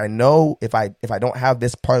this. Okay, I know if I don't have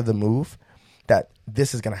this part of the move, that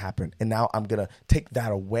this is going to happen. And now I'm going to take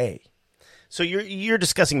that away. So you're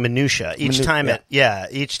discussing minutia each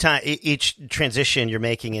transition you're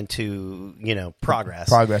making into progress.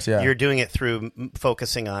 Progress, yeah. You're doing it through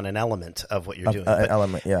focusing on an element of what you're doing. An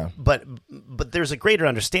element, yeah. But there's a greater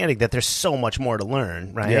understanding that there's so much more to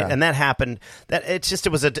learn, right? Yeah. And that happened. That it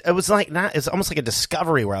was almost like a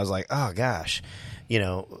discovery where I was like, oh gosh.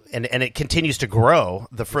 And it continues to grow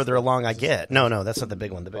the further along I get. No, that's not the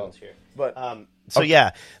big one. The big one's here. But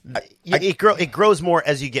it grows more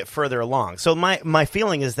as you get further along. So my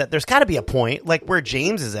feeling is that there's got to be a point like where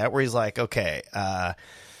James is at, where he's like, okay,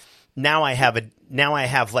 now I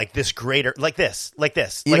have like this greater, like this,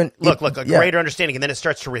 greater understanding, and then it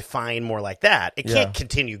starts to refine more like that. It can't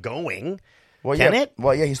continue going. Can it?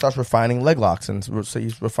 Well, yeah, he starts refining leg locks, and so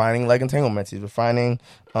he's refining leg entanglements. He's refining,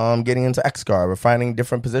 getting into X-guard, refining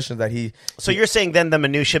different positions that he. So you're saying then the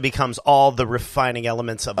minutia becomes all the refining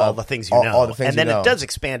elements of all the things you know, all the things and then you know. it does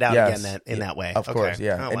expand out again in that way. Of course,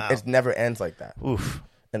 yeah. Oh, wow. It never ends like that. Oof.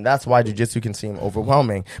 And that's why jiu-jitsu can seem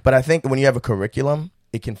overwhelming. But I think when you have a curriculum,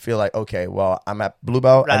 it can feel like, okay, well, I'm at blue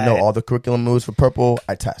belt. Right. I know all the curriculum moves for purple.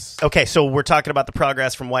 I test. Okay, so we're talking about the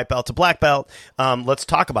progress from white belt to black belt. Let's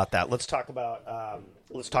talk about that. Let's talk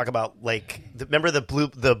about like remember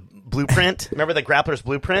the blueprint? Remember the grappler's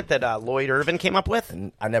blueprint that Lloyd Irvin came up with?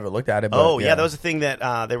 I never looked at it. But, yeah, that was a thing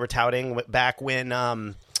that they were touting back when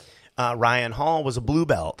Ryan Hall was a blue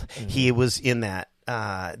belt. Mm-hmm. He was in that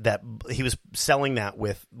he was selling that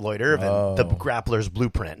with Lloyd Irvin, the grappler's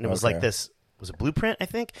blueprint, and it was like this. Was a blueprint, I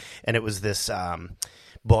think, and it was this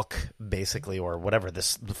book, basically, or whatever,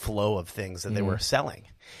 this flow of things that they were selling,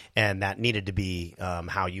 and that needed to be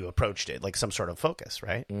how you approached it, like some sort of focus,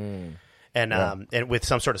 right? And with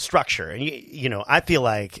some sort of structure. And you know, I feel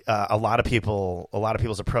like a lot of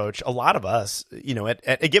people's approach, a lot of us, you know,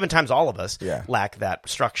 at given times, all of us lack that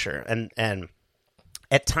structure, and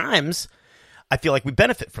at times, I feel like we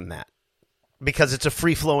benefit from that. Because it's a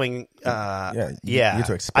free flowing,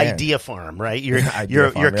 idea farm, right?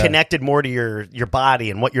 You're connected more to your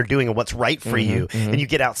body and what you're doing and what's right for you, and you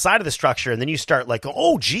get outside of the structure, and then you start like,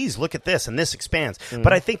 oh, geez, look at this, and this expands.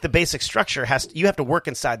 But I think the basic structure you have to work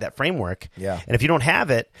inside that framework. Yeah. And if you don't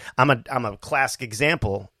have it, I'm a classic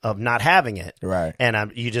example of not having it. Right.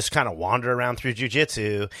 And you just kind of wander around through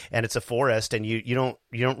jiu-jitsu, and it's a forest, and you don't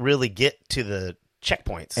really get to the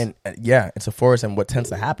checkpoints. And it's a forest, and what tends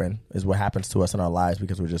to happen is what happens to us in our lives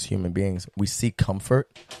because we're just human beings. We seek comfort,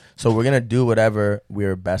 so we're gonna do whatever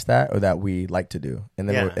we're best at or that we like to do, and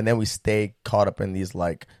then we stay caught up in these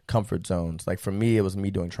like comfort zones. Like for me, it was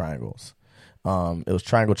me doing triangles. It was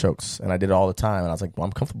triangle chokes, and I did it all the time. And I was like, well,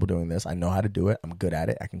 I'm comfortable doing this. I know how to do it. I'm good at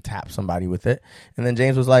it. I can tap somebody with it. And then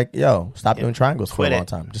James was like, yo, stop doing triangles for a long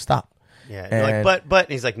time. Just stop. Yeah. And like,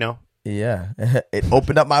 but he's like, no. Yeah, it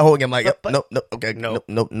opened up my whole game. I'm like, no,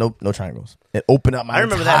 no triangles. It opened up my. I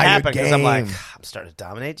remember that happened because I'm like, I'm starting to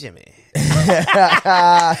dominate Jimmy, and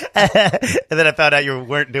then I found out you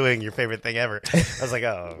weren't doing your favorite thing ever. I was like,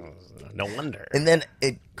 oh, no wonder. And then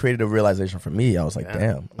it created a realization for me. I was like,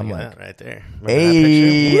 damn, I'm like, right there.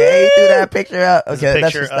 Hey, threw that picture out. Okay,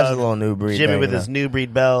 that's a little new breed. Jimmy with his new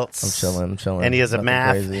breed belts. I'm chilling, and he has a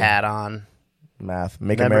math hat on.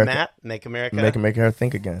 Make Remember America, Make America, make her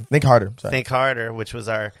think again. Think harder. Sorry. Think harder, which was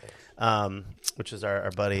our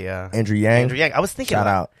buddy Andrew Yang. I was thinking Shout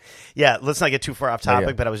out. Yeah, let's not get too far off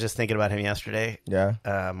topic, but I was just thinking about him yesterday.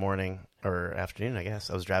 Yeah. Morning or afternoon, I guess.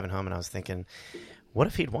 I was driving home and I was thinking, what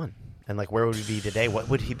if he'd won? And like, where would he be today? What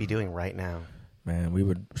would he be doing right now? Man, we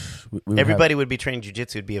would everybody would be training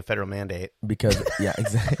jiu-jitsu. It'd be a federal mandate. Because, yeah,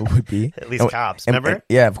 exactly. It would be. At least cops, remember?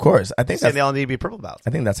 Yeah, of course. I think they all need to be purple belts. I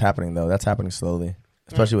think that's happening, though. That's happening slowly.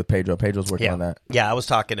 Especially with Pedro. Pedro's working on that. Yeah, I was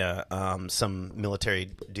talking to some military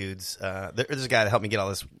dudes. There's a guy that helped me get all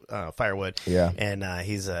this firewood. Yeah. And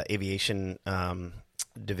he's an aviation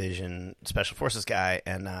division special forces guy.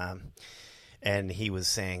 And he was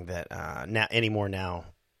saying that now,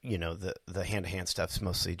 you know, the hand-to-hand stuff's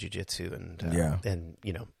mostly jiu-jitsu and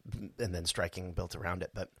you know, and then striking built around it.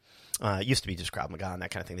 But it used to be just Krav Maga and that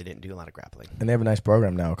kind of thing. They didn't do a lot of grappling. And they have a nice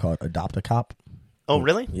program now called Adopt a Cop. Oh,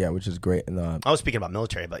 really? Yeah, which is great. And I was speaking about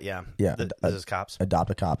military, but yeah. This is cops. Adopt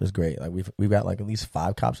a Cop is great. Like we've got like at least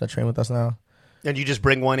 5 cops that train with us now. And you just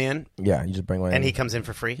bring one in? Yeah, you just bring one in. And he comes in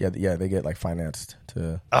for free? Yeah, they get like financed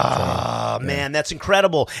to man, that's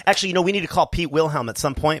incredible. Actually, you know, we need to call Pete Wilhelm at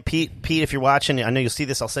some point. Pete, if you're watching, I know you'll see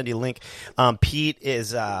this. I'll send you a link. Pete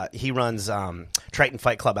is he runs Triton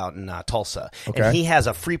Fight Club out in Tulsa. Okay. And he has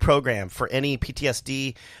a free program for any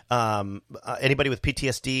PTSD, anybody with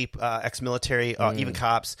PTSD, ex-military, even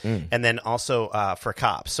cops, and then also for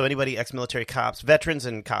cops. So anybody ex-military cops, veterans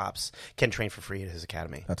and cops can train for free at his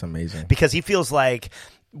academy. That's amazing. Because he feels like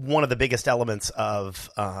one of the biggest elements of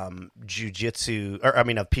jiu-jitsu, or I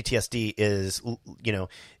mean of PTSD, is, you know,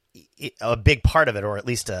 a big part of it, or at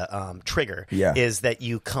least a trigger, is that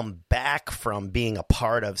you come back from being a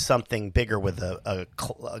part of something bigger with a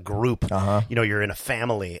group. You know, you're in a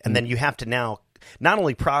family, and then you have to now not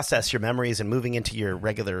only process your memories and moving into your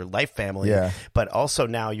regular life family, but also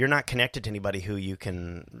now you're not connected to anybody who you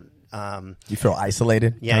can. You feel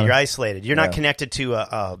isolated. Yeah, you're isolated. You're not connected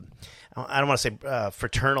to I don't want to say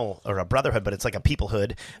fraternal or a brotherhood, but it's like a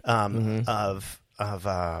peoplehood of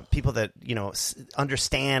people that, you know,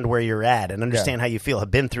 understand where you're at and understand how you feel,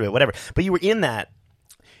 have been through it, whatever. But you were in that.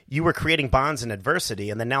 you were creating bonds in adversity,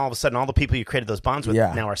 and then now all of a sudden all the people you created those bonds with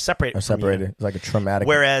now are separated. It's like a traumatic.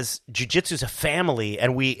 Whereas jiu-jitsu is a family,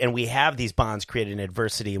 and we have these bonds created in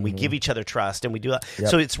adversity, and we give each other trust, and we do that.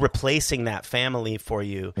 So it's replacing that family for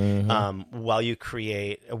you while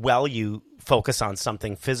you focus on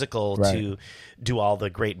something physical to do all the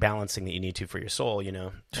great balancing that you need to for your soul, you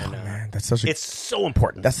know. And, man, it's so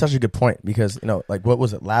important. That's such a good point because, you know, like what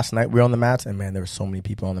was it last night? We were on the mats and man, there were so many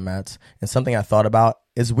people on the mats. And something I thought about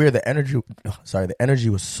is weird. The energy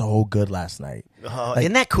was so good last night.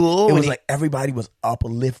 Isn't that cool? It was like everybody was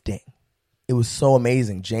uplifting. It was so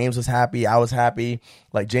amazing. James was happy. I was happy.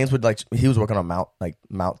 Like James would he was working on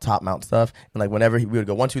top mount stuff. And like whenever we would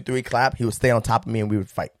go 1, 2, 3, clap, he would stay on top of me and we would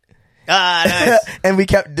fight. Nice. And we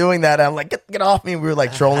kept doing that. I'm like, get off me. And we were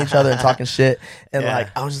like trolling each other and talking shit. And like,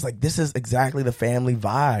 I was just like, this is exactly the family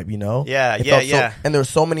vibe, you know? Yeah. And there were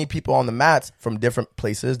so many people on the mats from different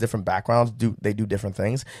places, different backgrounds. They do different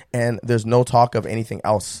things. And there's no talk of anything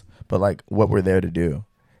else but like what we're there to do.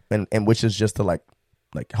 And which is just to like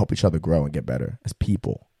help each other grow and get better as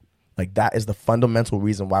people. Like that is the fundamental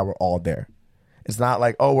reason why we're all there. It's not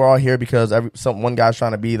like, oh, we're all here because one guy's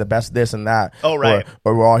trying to be the best this and that. Oh, right.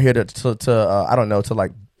 Or we're all here to I don't know, to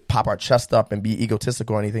like pop our chest up and be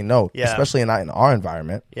egotistical or anything. No, especially not in our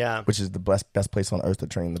environment. Yeah, which is the best place on earth to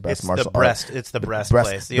train the best martial arts. It's the breast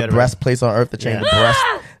place. The breast place on earth to train the breast.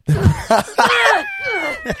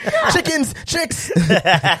 Chicks.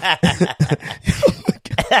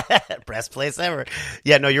 Best place ever.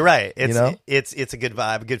 Yeah, no, you're right. It's a good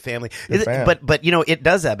vibe, a good family. But you know, it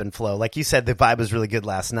does ebb and flow. Like you said, the vibe was really good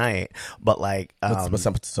last night. But like,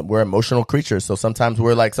 we're emotional creatures, so sometimes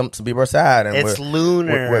we're like some people are sad, and it's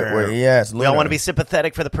lunar. It's lunar. We all want to be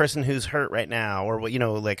sympathetic for the person who's hurt right now, or you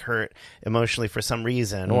know, like hurt emotionally for some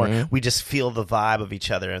reason, or we just feel the vibe of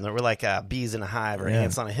each other, and we're like bees in a hive or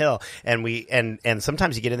ants on a hill, and and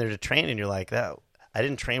sometimes you get in there to train, and you're like, oh, I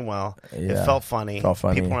didn't train well. It felt funny.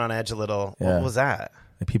 People were on edge a little. Yeah. What was that?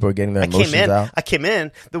 And people are getting their emotions out. I came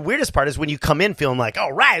in. The weirdest part is when you come in feeling like,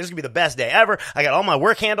 all right, this is going to be the best day ever. I got all my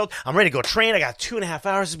work handled. I'm ready to go train. I got 2.5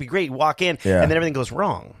 hours. This will be great. You walk in, and then everything goes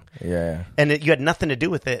wrong. Yeah. And you had nothing to do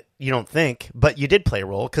with it, you don't think, but you did play a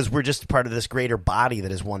role because we're just part of this greater body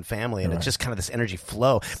that is one family, and it's just kind of this energy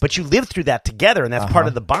flow. But you live through that together, and that's part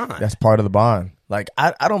of the bond. That's part of the bond. Like,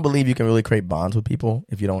 I don't believe you can really create bonds with people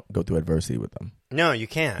if you don't go through adversity with them. No, you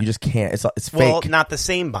can't. You just can't. It's fake. Well, not the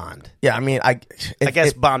same bond. Yeah, I mean, I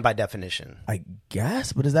guess bond by definition. I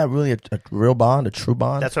guess, but is that really a real bond, a true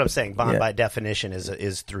bond? That's what I'm saying. Bond by definition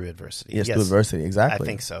is through adversity. Yes, through adversity, exactly. I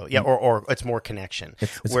think so. Yeah, or it's more connection.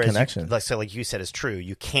 It's a connection. Like you said, is true.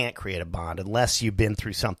 You can't create a bond unless you've been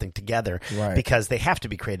through something together, because they have to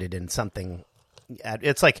be created in something.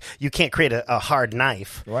 It's like you can't create a hard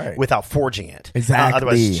knife without forging it. Exactly.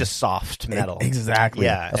 Otherwise, it's just soft metal. Exactly.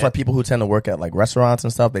 Yeah. That's why people who tend to work at like restaurants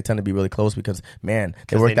and stuff, they tend to be really close because, man,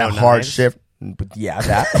 they work that hard shift. But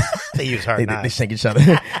that they use hard knives. They shank each other.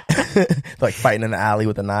 Like fighting in the alley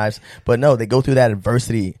with the knives. But no, they go through that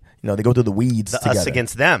adversity. You know, they go through the weeds together. Us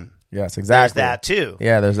against them. Yes, exactly. There's that too.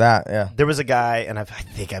 Yeah, there's that. Yeah. There was a guy, and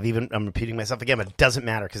I'm repeating myself again, but it doesn't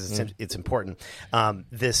matter because it's important.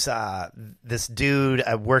 This dude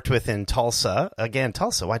I worked with in Tulsa. Again,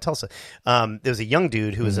 Tulsa. Why Tulsa? There was a young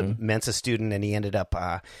dude who was a Mensa student, and he ended up.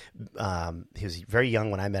 He was very young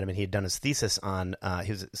when I met him, and he had done his thesis on.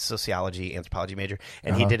 He was a sociology, anthropology major,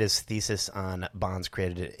 and he did his thesis on bonds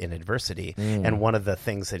created in adversity. And one of the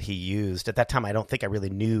things that he used at that time, I don't think I really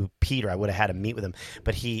knew Peter. I would have had to meet with him,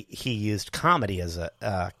 but he used comedy as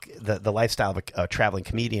the lifestyle of a traveling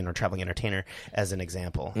comedian or traveling entertainer as an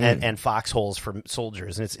example, and foxholes for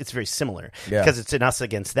soldiers, and it's very similar because it's an us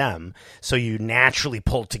against them. So you naturally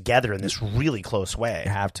pull together in this really close way.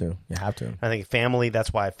 You have to. I think family.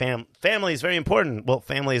 That's why family is very important. Well,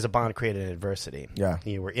 family is a bond created in adversity. Yeah,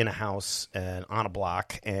 you were in a house and on a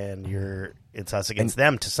block, and it's us against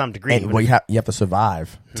them to some degree. And, well, you have to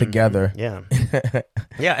survive together. Yeah,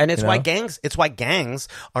 yeah, and it's why gangs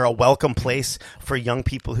are a welcome place for young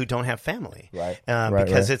people who don't have family.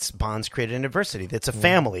 Because it's bonds created in adversity. It's a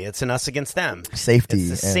family. It's an us against them. Safety. It's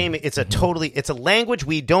the same. It's a language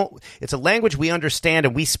it's a language we understand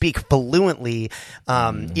and we speak fluently,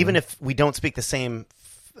 even if we don't speak the same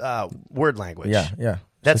word language. Yeah.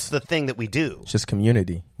 That's the thing that we do. It's just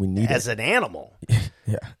community. We need as an animal.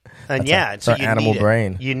 Yeah. And so you animal need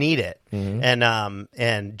brain. You need it.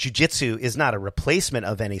 And jiu-jitsu is not a replacement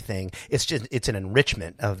of anything. It's an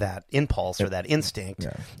enrichment of that impulse or that instinct,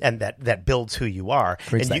 and that builds who you are.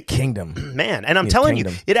 Creates that kingdom. Man, and I'm telling you,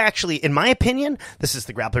 it actually, in my opinion, this is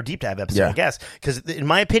the Grappler Deep Dive episode, I guess, because in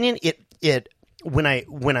my opinion, when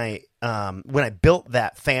I built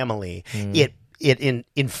that family,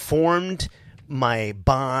 informed my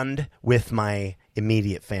bond with my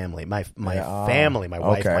immediate family, my family, my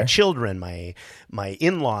wife, my children, my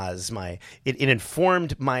in-laws. It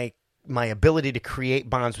informed my ability to create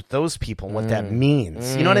bonds with those people and what that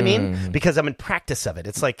means. You know what I mean? Because I'm in practice of it.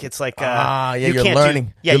 It's like you're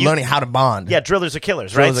learning. You're learning how to bond. Yeah, drillers are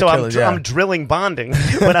killers, right? So I'm drilling bonding,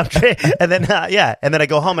 but and then I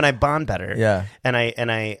go home and I bond better. Yeah, and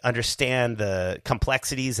I understand the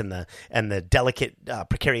complexities and the delicate,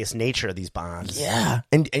 precarious nature of these bonds. Yeah,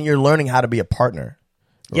 and you're learning how to be a partner.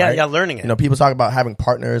 Right? Yeah, learning it. You know, people talk about having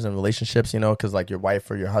partners and relationships, you know, because like your wife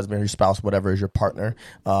or your husband or your spouse, whatever, is your partner.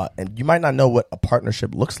 And you might not know what a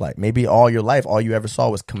partnership looks like. Maybe all your life, all you ever saw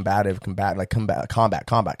was combat. Right.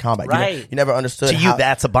 You never understood. To you,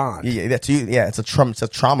 that's a bond. Yeah, to you, it's a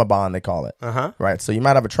trauma bond, they call it. Right. So you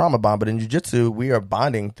might have a trauma bond, but in jiu-jitsu, we are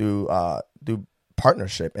bonding through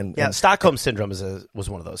partnership and Stockholm syndrome was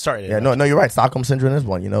one of those. Sorry. No, you're right. Stockholm syndrome is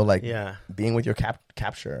one. You know, like being with your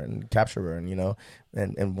capturer and you know,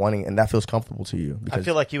 and wanting, and that feels comfortable to you. I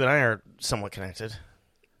feel like you and I are somewhat connected.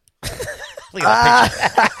 Look at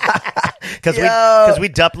that picture. Because we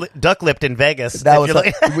duck-lipped in Vegas. That was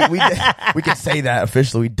we can say that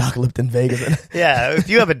officially. We duck-lipped in Vegas. Yeah, if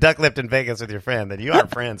you have a duck-lipped in Vegas with your friend, then you are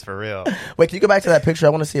friends for real. Wait, can you go back to that picture? I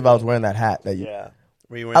want to see if I was wearing that hat.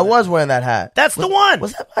 I was wearing that hat. That's the one.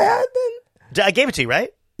 Was that my hat then? I gave it to you, right?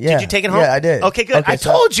 Yeah. Did you take it home? Yeah, I did. Okay, good. I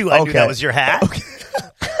told you I knew that was your hat. Okay.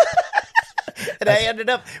 And I ended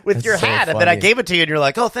up with your hat, and then I gave it to you, and you're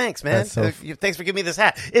like, "Oh, thanks, man. Thanks for giving me this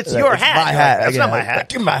hat. It's your hat. My hat. That's not my hat.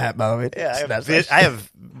 Give me my hat, Bobby. Yeah, I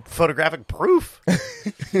have photographic proof."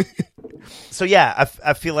 So yeah,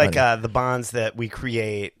 I feel like the bonds that we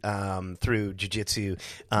create through jiu-jitsu,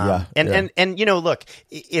 and you know, look,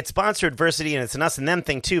 it's bonds through adversity, and it's an us and them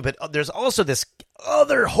thing too. But there's also this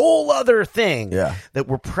whole other thing that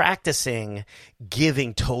we're practicing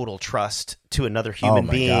giving total trust to another human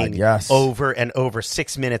being over and over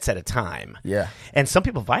 6 minutes at a time. Yeah. And some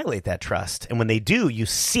people violate that trust. And when they do, you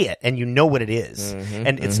see it and you know what it is.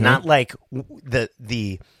 And it's not like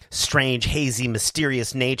the strange, hazy,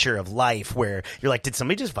 mysterious nature of life where you're like, did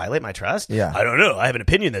somebody just violate my trust? Yeah. I don't know. I have an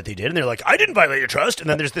opinion that they did. And they're like, I didn't violate your trust. And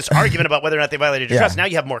then there's this argument about whether or not they violated your trust. Now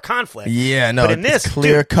you have more conflict. Yeah, no. But in this,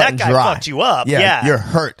 clear, cut, that guy and dry. fucked you up. Yeah. You're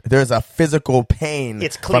hurt. There's a physical pain.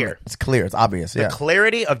 It's clear. It's clear. It's obvious. The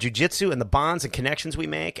clarity of jiu-jitsu and the bonds and connections we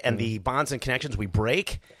make and the bonds and connections we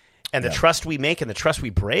break and the trust we make and the trust we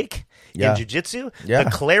break in jiu-jitsu, the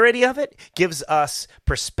clarity of it gives us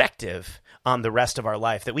perspective on the rest of our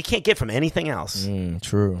life that we can't get from anything else.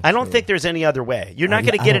 True. I don't think there's any other way. You're not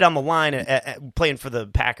going to get it on the line playing for the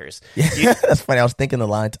Packers. That's funny. I was thinking the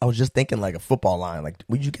line. I was just thinking like a football line. Like,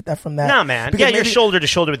 would you get that from that? Nah, man. Because you're shoulder to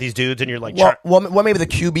shoulder with these dudes, and you're like, well, maybe the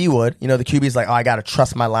QB would. You know, the QB's like, oh, I got to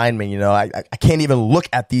trust my lineman. You know, I can't even look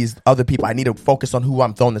at these other people. I need to focus on who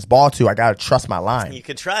I'm throwing this ball to. I got to trust my line. You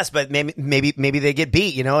can trust, but maybe they get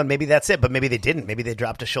beat, you know, and maybe that's it. But maybe they didn't. Maybe they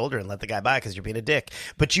dropped a shoulder and let the guy by because you're being a dick.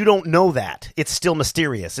 But you don't know that. It's still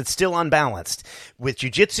mysterious. It's still unbalanced. With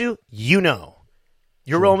jiu-jitsu, you know.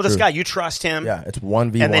 You're rolling with this guy. You trust him. Yeah, it's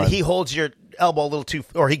 1v1. And then he holds your elbow a little too,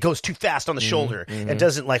 or he goes too fast on the shoulder and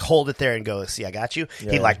doesn't like hold it there and go, see, I got you.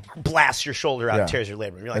 He like blasts your shoulder out and tears your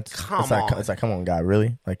labrum. You're like, come on. It's like, come on, guy,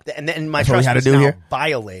 really? Like, and then my trust was now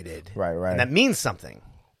violated. Right. And that means something.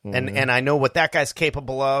 And I know what that guy's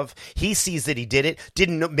capable of. He sees that he did it.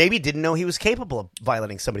 Maybe didn't know he was capable of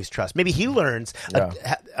violating somebody's trust. Maybe he learns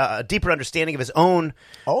a deeper understanding of his own.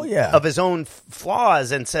 Of his own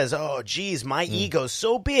flaws and says, "Oh, geez, my ego's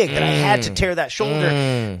so big that I had to tear that shoulder,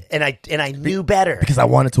 and I knew better because I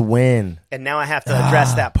wanted to win, and now I have to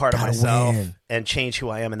address that part of myself." And change who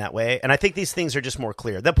I am in that way. And I think these things are just more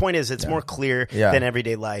clear. The point is, it's more clear than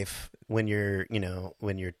everyday life when you're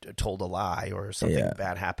told a lie or something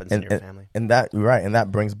bad happens in your family. And that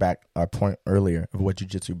brings back our point earlier of what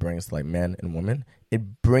jiu-jitsu brings to like men and women.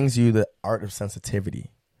 It brings you the art of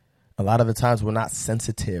sensitivity. A lot of the times we're not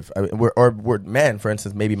sensitive. We're men, for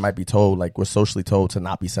instance, maybe might be told, like we're socially told to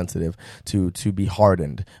not be sensitive, to be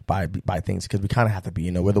hardened by things because we kind of have to be.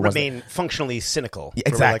 You know, we're the ones remain functionally cynical. Yeah,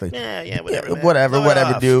 exactly. Like,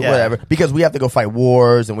 whatever. Because we have to go fight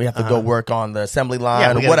wars and we have to go work on the assembly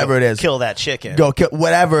line or whatever it is. Kill that chicken. Go kill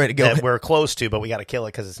whatever it goes. That we're close to, but we got to kill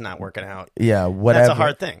it because it's not working out. Yeah, whatever. That's a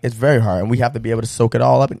hard thing. It's very hard, and we have to be able to soak it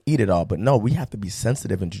all up and eat it all. But no, we have to be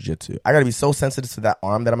sensitive in jiu-jitsu. I got to be so sensitive to that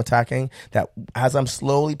arm that I'm attacking that as I'm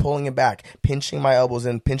slowly pulling it back, pinching my elbows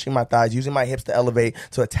in, pinching my thighs, using my hips to elevate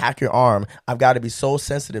to attack your arm, I've got to be so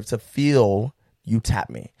sensitive to feel you tap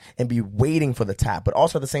me and be waiting for the tap, but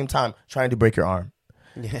also at the same time trying to break your arm.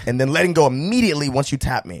 and then letting go immediately once you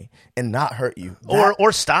tap me and not hurt you.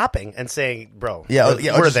 Or stopping and saying, bro,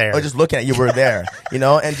 we're there. Or just looking at you, we're there,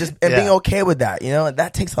 and being okay with that,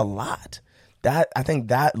 that takes a lot. I think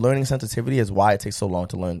that learning sensitivity is why it takes so long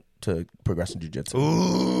to learn to progress in jiu-jitsu.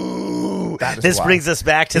 Ooh, this brings us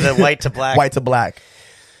back to the white to black. White to black.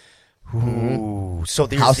 Ooh, so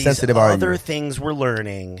there's these other things we're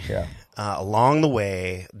learning along the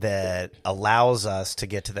way that allows us to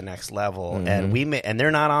get to the next level, and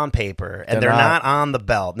they're not on paper, and they're not on the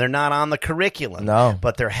belt, they're not on the curriculum,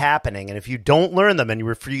 but they're happening. And if you don't learn them and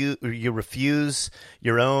you refuse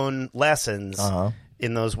your own lessons.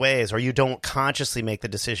 In those ways, or you don't consciously make the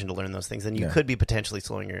decision to learn those things, then you could be potentially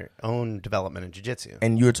slowing your own development in jiu-jitsu.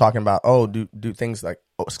 And you were talking about, do things like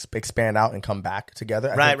expand out and come back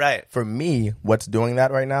together. Right. For me, what's doing that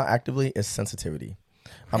right now actively is sensitivity.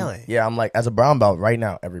 Really? I'm like, as a brown belt right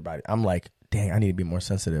now, everybody, I'm like, dang, I need to be more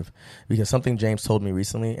sensitive, because something James told me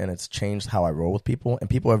recently, and it's changed how I roll with people. And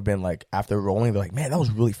people have been like, after rolling, they're like, man, that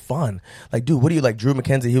was really fun. Like, dude, what do you like? Drew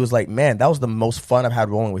McKenzie, he was like, man, that was the most fun I've had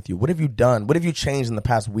rolling with you. What have you done? What have you changed in the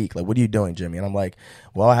past week? Like, what are you doing, Jimmy? And I'm like,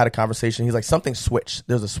 well, I had a conversation. He's like, something switched.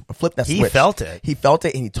 There's a flip that switched. He felt it. He felt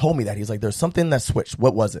it, and he told me that. He's like, there's something that switched.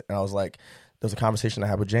 What was it? And I was like, there's a conversation I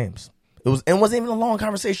had with James. It wasn't even a long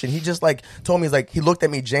conversation. He just like told me, he's like, he looked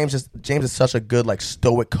at me. James is such a good like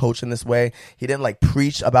stoic coach in this way. He didn't like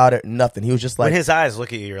preach about it, nothing. He was just like, when his eyes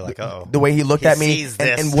look at you, you're like, oh. The way he looked at me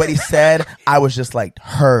and what he said, I was just like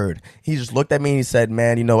heard. He just looked at me and he said,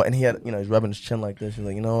 man, and he had, he's rubbing his chin like this. He's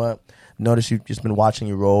like, you know what? Notice you've just been watching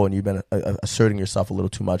you roll, and you've been asserting yourself a little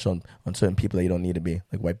too much on certain people that you don't need to be,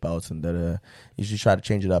 like white belts, and you should try to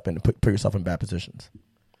change it up and put yourself in bad positions.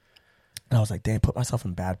 And I was like, damn, put myself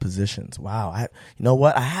in bad positions. Wow. You know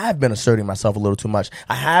what? I have been asserting myself a little too much.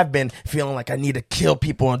 I have been feeling like I need to kill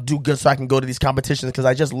people and do good so I can go to these competitions, because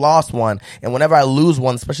I just lost one. And whenever I lose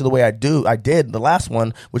one, especially the way I did the last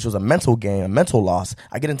one, which was a mental game, a mental loss,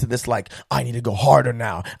 I get into this like, I need to go harder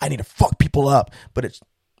now. I need to fuck people up. But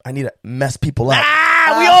I need to mess people up.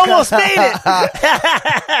 We almost made it.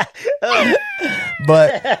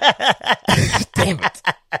 But damn it.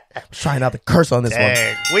 I'm trying not to curse on this one.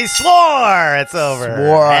 We swore. It's over.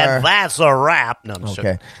 And that's a wrap. No, I'm just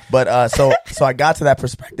joking. But so I got to that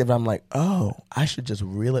perspective, and I'm like, oh, I should just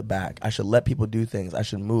reel it back. I should let people do things. I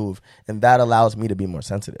should move. And that allows me to be more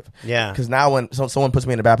sensitive. Yeah. Because now when someone puts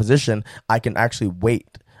me in a bad position, I can actually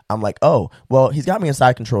wait. I'm like, oh, well, he's got me in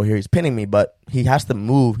side control here. He's pinning me, but he has to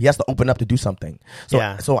move. He has to open up to do something.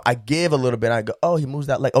 So I give a little bit. I go, oh, he moves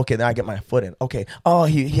that leg. Okay, then I get my foot in. Okay, oh,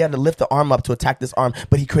 he had to lift the arm up to attack this arm,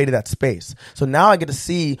 but he created that space. So now I get to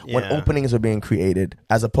see when openings are being created,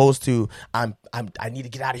 as opposed to I need to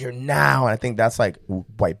get out of here now. And I think that's like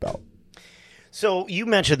white belt. So you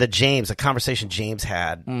mentioned that a conversation James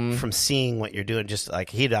had from seeing what you're doing, just like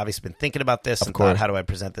he'd obviously been thinking about this and thought, how do I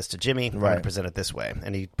present this to Jimmy? I'm going to present it this way.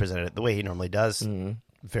 And he presented it the way he normally does.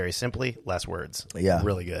 Very simply, less words. Yeah.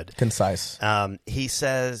 Really good. Concise. He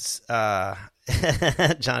says, John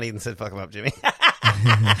Eden said, fuck him up, Jimmy.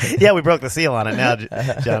 Yeah, we broke the seal on it now,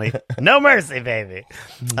 Johnny. No mercy, baby.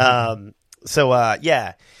 The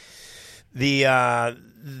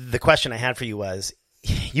question I had for you was,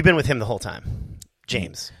 you've been with him the whole time,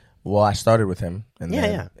 James. Well, I started with him,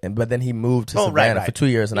 but then he moved to Savannah for 2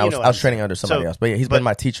 years, and I was training under somebody else. But yeah, he's been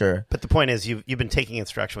my teacher. But the point is, you've been taking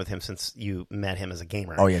instruction with him since you met him as a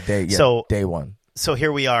gamer. Oh yeah, day one. So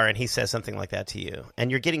here we are, and he says something like that to you, and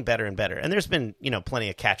you're getting better and better. And there's been plenty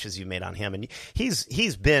of catches you've made on him, and he's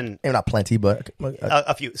been maybe not plenty, but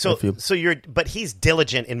a few. So but he's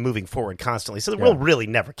diligent in moving forward constantly. So we'll really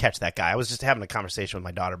never catch that guy. I was just having a conversation with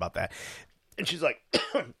my daughter about that. And she's like,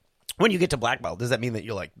 when you get to black belt, does that mean that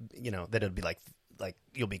you're like, that it'll be like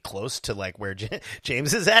you'll be close to like where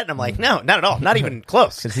James is at? And I'm like, no, not at all. Not even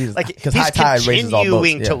close. Because he's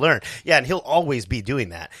continuing to learn. Yeah. And he'll always be doing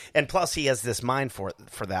that. And plus he has this mind for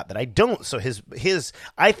that I don't. So his,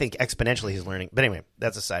 I think exponentially he's learning. But anyway,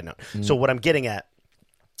 that's a side note. So what I'm getting at,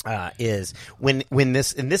 is when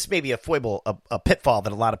this, and this may be a foible, a pitfall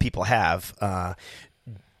that a lot of people have,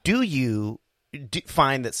 do you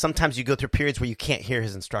find that sometimes you go through periods where you can't hear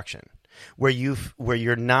his instruction, where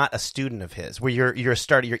you're not a student of his, where you're a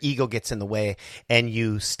starter, your ego gets in the way, and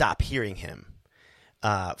you stop hearing him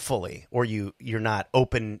fully, or you're not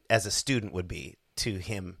open as a student would be to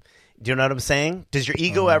him. Do you know what I'm saying? Does your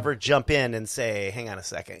ego ever jump in and say, hang on a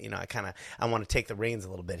second, I want to take the reins a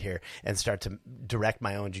little bit here and start to direct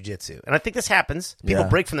my own jiu-jitsu? And I think this happens. People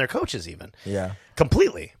break from their coaches even. Yeah.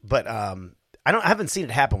 Completely. But I haven't seen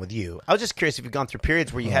it happen with you. I was just curious if you've gone through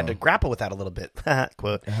periods where you had to grapple with that a little bit.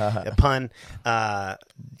 Quote, a pun.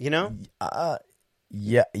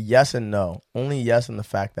 yes and no. Only yes in the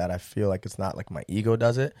fact that I feel like it's not like my ego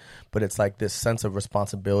does it, but it's like this sense of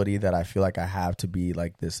responsibility that I feel like I have to be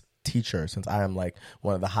like this teacher, since I am like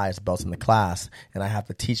one of the highest belts in the class, and I have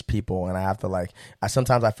to teach people, and I have to like,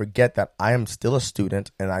 sometimes I forget that I am still a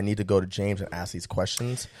student and I need to go to James and ask these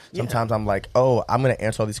questions. Sometimes I'm like, oh, I'm going to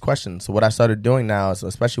answer all these questions. So what I started doing now is,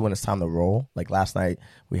 especially when it's time to roll, like last night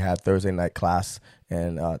we had Thursday night class,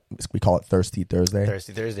 and we call it Thirsty Thursday.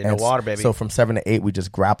 Thirsty Thursday, no water, baby. So from 7 to 8, we just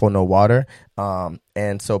grapple, no water.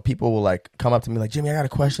 And so people will like come up to me like, Jimmy, I got a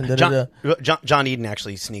question. John Eden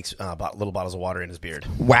actually sneaks little bottles of water in his beard.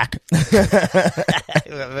 Whack.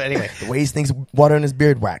 Anyway, the way he sneaks water in his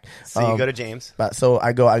beard, whack. So you go to James. So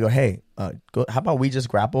I go, hey, how about we just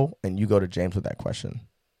grapple and you go to James with that question?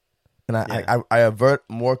 And I avert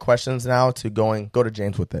more questions now to go to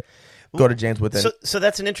James with it. Go to James with it. So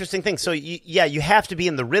that's an interesting thing. So you have to be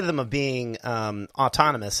in the rhythm of being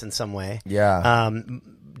autonomous in some way. Yeah.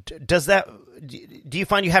 Do you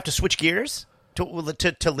find you have to switch gears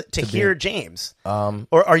to hear James,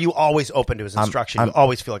 or are you always open to his instruction? You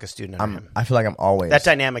always feel like a student under him. I feel like I'm always. That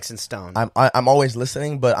dynamic's in stone. I'm always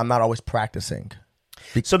listening, but I'm not always practicing.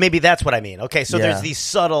 So maybe that's what I mean. Okay, so there's these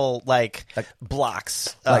subtle like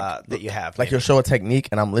blocks that you have. Like he'll show a technique,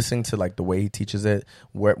 and I'm listening to like the way he teaches it,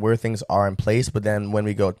 where things are in place. But then when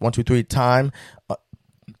we go 1, 2, 3 time,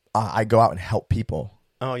 I go out and help people.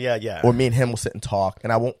 Oh yeah. Or me and him will sit and talk,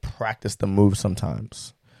 and I won't practice the move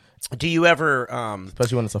sometimes. Do you ever,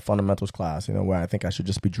 especially when it's a fundamentals class, where I think I should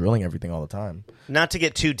just be drilling everything all the time? Not to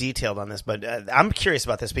get too detailed on this, but I'm curious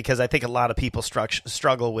about this because I think a lot of people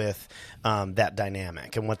struggle with that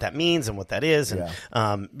dynamic and what that means and what that is.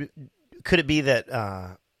 And could it be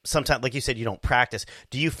that sometimes, like you said, you don't practice?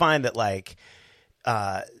 Do you find that like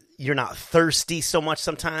you're not thirsty so much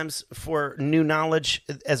sometimes for new knowledge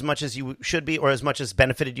as much as you should be, or as much as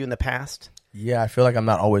benefited you in the past? Yeah, I feel like I'm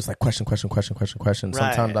not always like question. Right.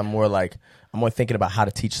 Sometimes I'm more thinking about how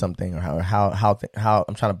to teach something, or how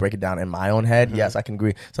I'm trying to break it down in my own head. Mm-hmm. Yes, I can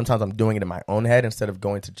agree. Sometimes I'm doing it in my own head instead of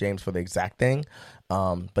going to James for the exact thing.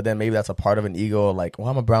 But then maybe that's a part of an ego, like, well,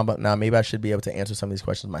 I'm a brown belt now. Maybe I should be able to answer some of these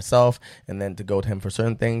questions myself, and then to go to him for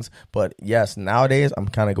certain things. But yes, nowadays I'm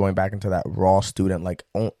kind of going back into that raw student, like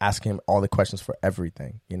asking him all the questions for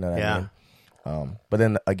everything. You know what I mean? But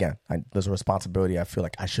then again, there's a responsibility. I feel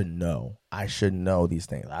like I should know these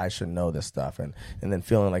things. I should know this stuff. And then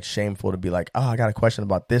feeling like shameful to be like, oh, I got a question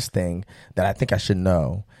about this thing that I think I should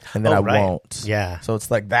know. And then won't. Yeah. So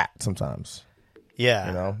it's like that sometimes.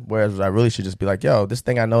 Yeah. Whereas I really should just be like, yo, this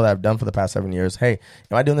thing I know that I've done for the past 7 years. Hey,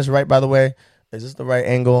 am I doing this right, by the way? Is this the right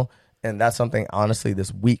angle? And that's something, honestly,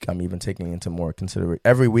 this week I'm even taking into more consideration.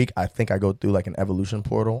 Every week, I think I go through like an evolution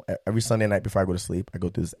portal. Every Sunday night before I go to sleep, I go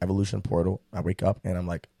through this evolution portal. I wake up and I'm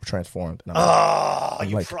like transformed. And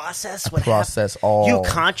I'm process happened? all. You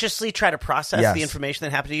consciously try to process the information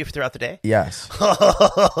that happened to you throughout the day? Yes.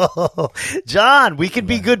 John, we could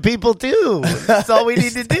be good people too. That's all we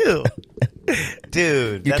need to do.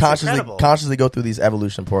 Dude, you consciously go through these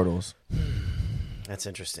evolution portals. That's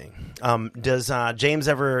interesting. Does James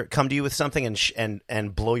ever come to you with something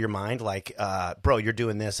and blow your mind? Like, bro, you're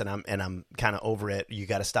doing this, and I'm kind of over it. You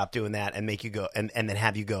got to stop doing that, and make you go, and then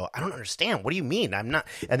have you go, I don't understand. What do you mean? I'm not.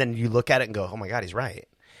 And then you look at it and go, oh my God, he's right.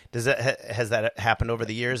 Has that happened over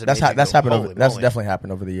the years? That's definitely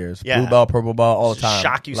happened over the years. Yeah. Blue belt, purple belt, all the time.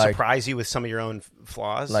 Shock you, surprise you with some of your own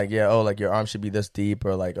flaws. Like like your arm should be this deep,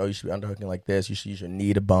 or like you should be underhooking like this. You should use your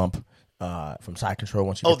knee to bump. From side control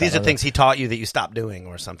once you these are things he taught you that you stopped doing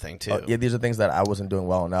or something too. Yeah, these are things that I wasn't doing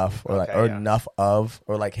well enough, or enough of,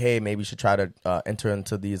 or like, hey, maybe you should try to enter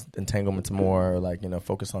into these entanglements more, or like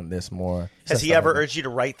focus on this more. Has he ever urged you to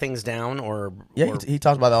write things down, or? Yeah, he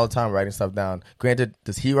talks about that all the time, writing stuff down. Granted,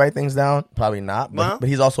 does he write things down? Probably not, but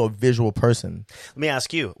he's also a visual person. Let me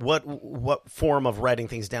ask you, what form of writing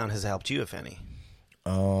things down has helped you, if any?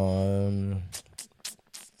 Do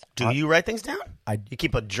you write things down? You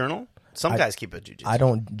keep a journal? Some guys keep a jiu-jitsu. I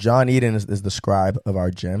don't. John Eden is the scribe of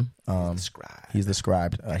our gym. Scribe. He's the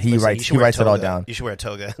scribe. He writes it all down. You should wear a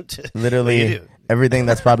toga. Literally, everything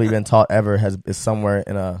that's probably been taught ever is somewhere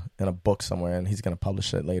in a book somewhere, and he's gonna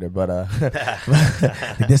publish it later. But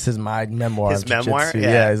this is my memoir. His memoir.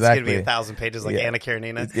 Yeah, exactly. It's gonna be 1,000 pages, like Anna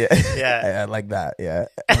Karenina. Yeah, like that. Yeah.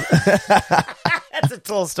 That's a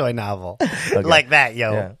Tolstoy novel. Okay. Like that,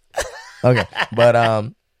 yo. Yeah. Okay,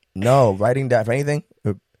 but no, writing down, if anything,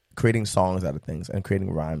 creating songs out of things and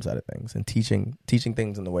creating rhymes out of things and teaching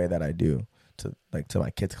things in the way that I do to my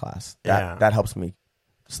kids' class. That helps me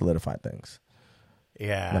solidify things.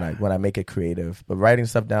 Yeah. When I make it creative. But writing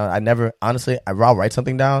stuff down, I'll write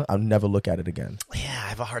something down, I'll never look at it again. Yeah, I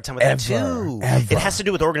have a hard time with that too. It has to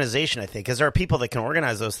do with organization, I think, because there are people that can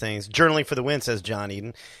organize those things. Journaling for the win, says John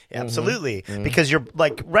Eden. Absolutely. Because you're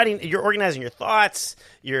like writing, you're organizing your thoughts.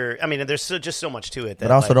 There's just so much to it. But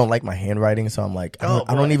I also don't like my handwriting, so I'm like,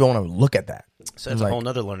 I don't even want to look at that. So it's a whole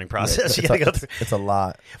nother learning process. You gotta go through. It's a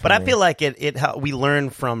lot. But I feel like we learn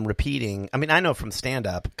from repeating. I mean, I know from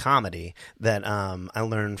stand-up comedy that I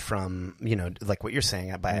learned from, like what you're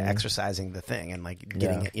saying, by exercising the thing and like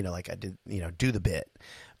getting it, like I did, do the bit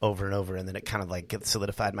over and over, and then it kind of like gets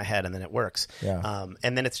solidified in my head, and then it works. Yeah.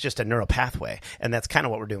 And then it's just a neural pathway, and that's kind of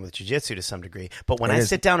what we're doing with jiu-jitsu to some degree. But when I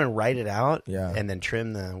sit down and write it out, and then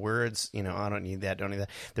trim the words, I don't need that, don't need that.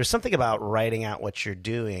 There's something about writing out what you're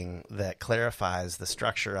doing that clarifies the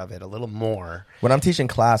structure of it a little more. When I'm teaching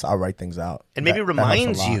class, I'll write things out, and maybe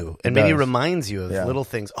reminds you, of little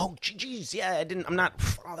things. Oh, geez, yeah, I'm not.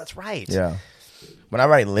 Oh, that's right. Yeah. When I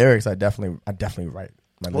write lyrics, I definitely write.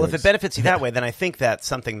 Well, if it benefits you that way, then I think that's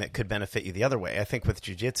something that could benefit you the other way. I think with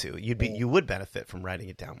jiu-jitsu, you would benefit from writing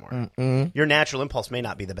it down more. Your natural impulse may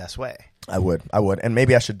not be the best way. I would, and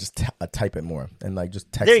maybe I should just type it more and like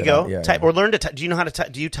just text. There you it go. Out. Yeah, type or learn to type. Do you know how to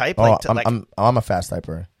type? Do you type? I'm a fast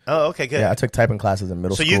typer. Oh, okay, good. Yeah, I took typing classes in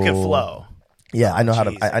middle school. So you can flow. Yeah, I know how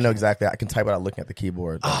to. I know exactly. I can type without looking at the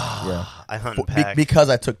keyboard. I hunt and peck. Because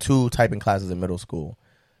I took 2 typing classes in middle school.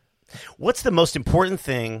 What's the most important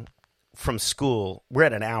thing from school? We're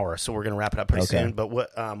at an hour, so we're going to wrap it up pretty soon. But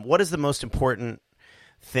what is the most important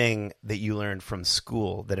thing that you learned from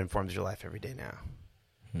school that informs your life every day now?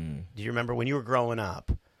 Do you remember when you were growing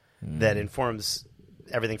up that informs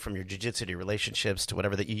everything from your jiu-jitsu to your relationships to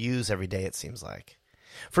whatever that you use every day, it seems like?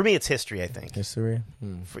 For me, it's history, I think. History?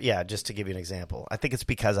 Just to give you an example. I think it's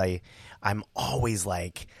because I'm always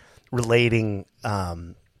like relating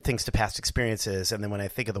things to past experiences, and then when I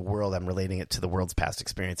think of the world, I'm relating it to the world's past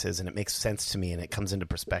experiences, and it makes sense to me, and it comes into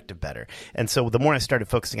perspective better. And so the more I started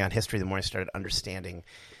focusing on history, the more I started understanding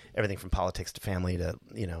everything from politics to family to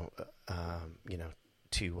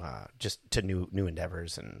just to new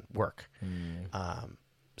endeavors and work.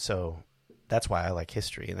 So that's why I like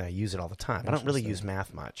history, and I use it all the time. I don't really use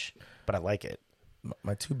math much, but I like it.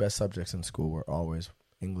 My 2 best subjects in school were always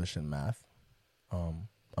English and math.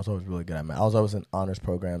 I was always really good at math. I was always in honors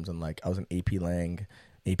programs, and like I was in AP Lang,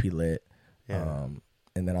 AP Lit, and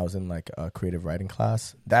then I was in like a creative writing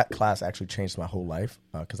class. That class actually changed my whole life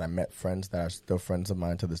because I met friends that are still friends of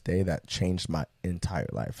mine to this day that changed my entire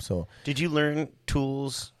life. So, did you learn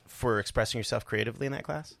tools for expressing yourself creatively in that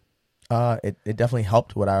class? It definitely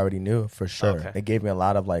helped what I already knew, for sure. Okay. It gave me a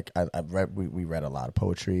lot of like we read a lot of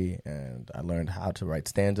poetry, and I learned how to write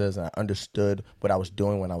stanzas, and I understood what I was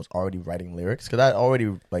doing when I was already writing lyrics, because I had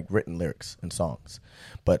already like written lyrics and songs,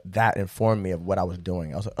 but that informed me of what I was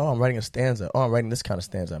doing. I was like, oh, I'm writing a stanza. Oh, I'm writing this kind of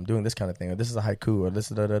stanza. I'm doing this kind of thing. Or this is a haiku. Or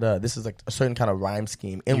this is This is like a certain kind of rhyme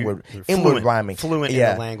scheme. Inward rhyming. Fluent in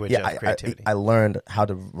the language of creativity. I learned how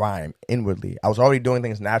to rhyme inwardly. I was already doing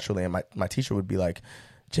things naturally, and my teacher would be like,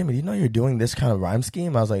 Jimmy, do you know you're doing this kind of rhyme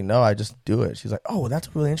scheme? I was like, no, I just do it. She's like, oh, that's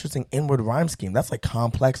a really interesting inward rhyme scheme. That's like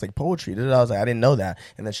complex, like poetry. I was like, I didn't know that.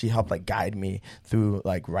 And then she helped like guide me through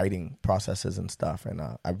like writing processes and stuff. And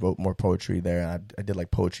I wrote more poetry there. And I did like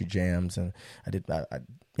poetry jams, and I did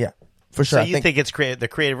yeah, for sure. So you think it's the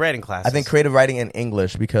creative writing classes? I think creative writing in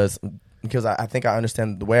English because I think I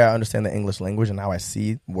understand the way I understand the English language and how I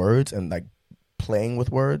see words and like playing with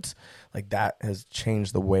words. Like that has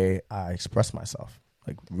changed the way I express myself.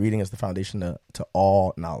 Like reading is the foundation to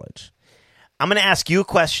all knowledge. I'm going to ask you a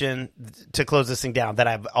question to close this thing down that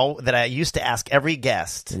I used to ask every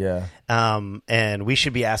guest. Yeah. And we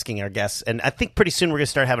should be asking our guests. And I think pretty soon we're going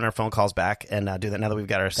to start having our phone calls back and do that now that we've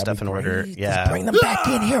got our stuff in order. Yeah. Just bring them back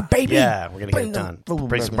in here, baby. Yeah, we're going to get it done.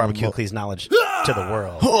 Bring some barbecue please knowledge to the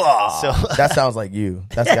world. So that sounds like you.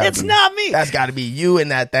 It's not me. That's got to be you in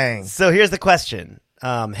that thing. So here's the question.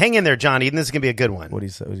 Hang in there, John Eden. This is going to be a good one. What do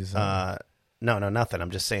you say? No, nothing.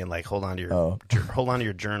 I'm just saying, like, hold on to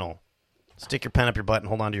your journal. Stick your pen up your butt and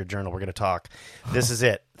hold on to your journal. We're going to talk. This is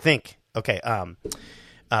it. Think. Okay.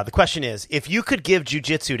 The question is, if you could give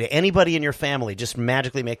jiu-jitsu to anybody in your family, just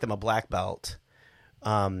magically make them a black belt,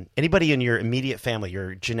 anybody in your immediate family,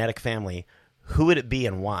 your genetic family, who would it be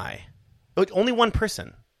and why? Only one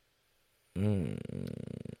person. In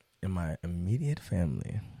my immediate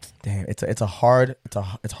family. Damn, it's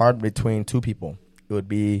hard between 2 people. It would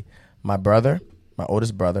be my brother, my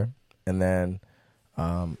oldest brother, and then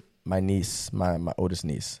my niece, my oldest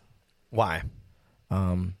niece. Why?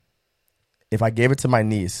 If I gave it to my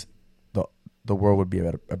niece, the world would be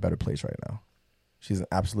a better place right now. She's an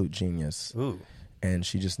absolute genius. Ooh. and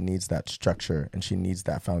she just needs that structure, and she needs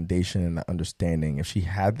that foundation and that understanding. If she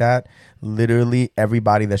had that, literally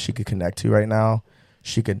everybody that she could connect to right now,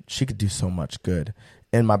 she could do so much good.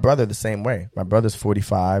 And my brother the same way. My brother's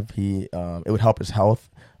 45. It would help his health.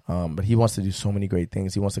 But he wants to do so many great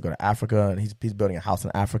things. He wants to go to Africa, and he's building a house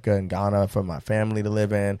in Africa and Ghana for my family to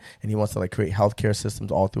live in. And he wants to like create healthcare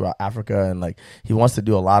systems all throughout Africa. And like, he wants to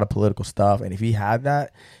do a lot of political stuff. And if he had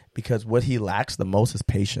that, because what he lacks the most is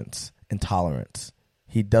patience and tolerance.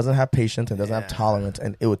 He doesn't have patience and doesn't have tolerance,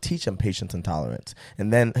 and it would teach him patience and tolerance.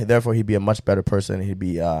 And then, therefore, he'd be a much better person. He'd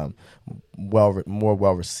be more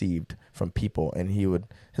well received from people, and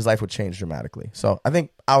his life would change dramatically. So I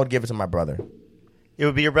think I would give it to my brother. It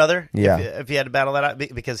would be your brother? Yeah. If you had to battle that out,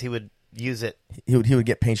 because he would use it. He would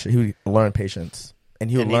get patient. He would learn patience,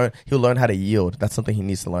 and he would learn how to yield. That's something he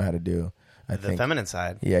needs to learn how to do. I think. The feminine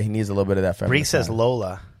side. Yeah, he needs a little bit of that feminine Bree says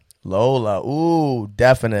side. Lola. Ooh,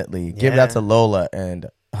 definitely. Give that to Lola. And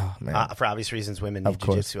oh man, for obvious reasons, women need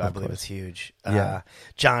jiu-jitsu. I believe it's huge. Yeah.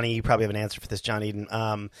 Johnny, you probably have an answer for this, John Eden.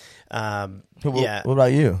 What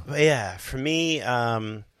about you? Yeah, for me,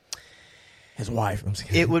 his wife.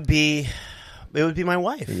 It would be my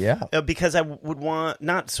wife. Yeah. Because I would want,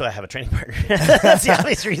 not so I have a training partner. That's the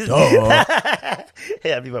obvious reason. Yeah,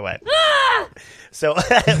 it'd be my wife. So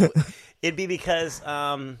it'd be because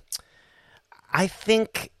I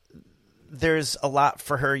think there's a lot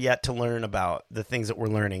for her yet to learn about the things that we're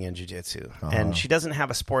learning in jiu-jitsu. And she doesn't have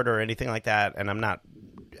a sport or anything like that. And I'm not,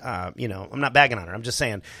 I'm not bagging on her. I'm just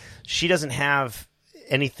saying she doesn't have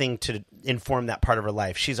anything to inform that part of her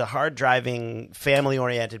life. She's a hard-driving,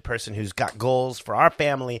 family-oriented person who's got goals for our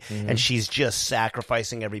family, and she's just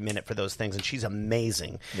sacrificing every minute for those things, and she's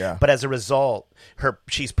amazing. Yeah. But as a result,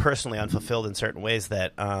 she's personally unfulfilled in certain ways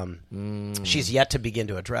that she's yet to begin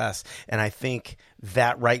to address, and I think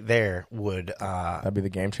that right there would... that'd be the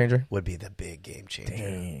game changer? Would be the big game changer.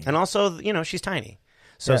 Dang. And also, she's tiny.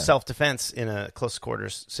 So self-defense in a close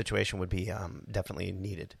quarters situation would be definitely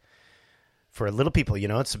needed. For little people,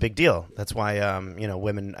 it's a big deal. That's why,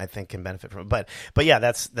 women, I think, can benefit from it. But yeah,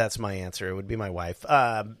 that's my answer. It would be my wife.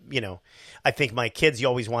 I think my kids, you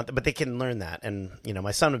always want them, but they can learn that. And,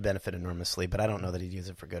 my son would benefit enormously, but I don't know that he'd use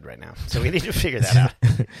it for good right now. So we need to figure that out.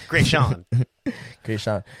 Great Sean.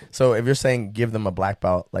 So if you're saying give them a black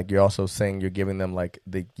belt, like you're also saying you're giving them like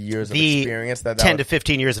the years of experience, that 10 to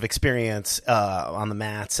 15 years of experience on the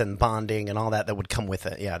mats and bonding and all that would come with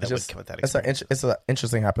it. Yeah, would come with that experience. It's an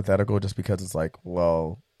interesting hypothetical just because it's like,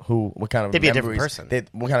 well, what kind of they'd be a different person.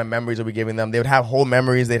 What kind of memories are we giving them? They would have whole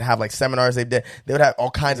memories. They'd have like seminars they did. They would have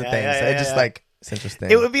all kinds of things. Like, it's interesting.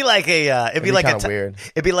 It would be like it'd be like weird.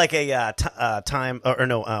 It'd be like a time or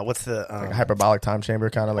no, what's the like a hyperbolic time chamber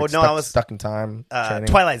kind of like stuck in time.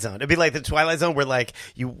 Twilight Zone. It'd be like the Twilight Zone where like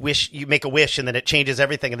you make a wish and then it changes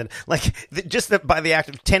everything, and then like by the act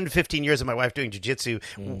of 10 to 15 years of my wife doing jiu-jitsu,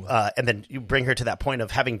 and then you bring her to that point of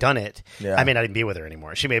having done it. Yeah. I may not even be with her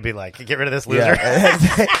anymore. She may be like, get rid of this loser.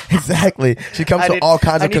 Yeah, exactly. She comes to all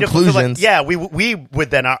kinds of conclusions. We would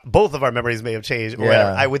then both of our memories may have changed. Or whatever.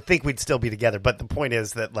 I would think we'd still be together, but the point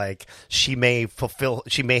is that like she may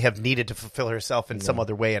have needed to fulfill herself in some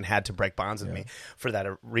other way and had to break bonds with me for that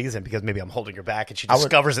reason, because maybe I'm holding her back and she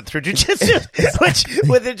discovers it through jiu-jitsu, which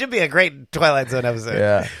it should be a great Twilight Zone episode.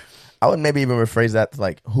 Yeah. I would maybe even rephrase that to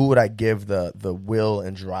like, who would I give the will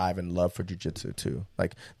and drive and love for jiu-jitsu to?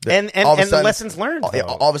 Like, the lessons learned.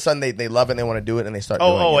 All of a sudden, they love it and they want to do it and they start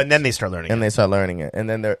doing it. And then they start learning and they start learning it. And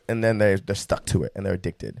then they're stuck to it and they're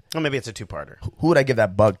addicted. Well, maybe it's a two-parter. Who would I give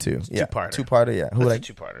that bug to? Two-parter, yeah.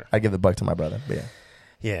 Two-parter. I give the bug to my brother, but yeah.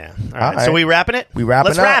 Yeah. All right. So we wrapping it?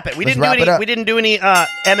 Let's wrap it. We didn't do any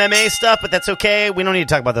MMA stuff, but that's okay. We don't need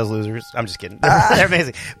to talk about those losers. I'm just kidding. They're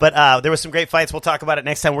amazing. But there were some great fights. We'll talk about it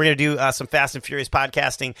next time. We're going to do some Fast and Furious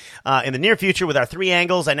podcasting in the near future with our 3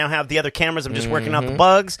 angles. I now have the other cameras. I'm just working out the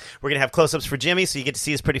bugs. We're going to have close-ups for Jimmy, so you get to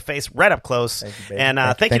see his pretty face right up close. Thank you, and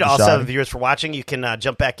thank you to all 7 viewers for watching. You can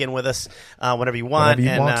jump back in with us whenever you want.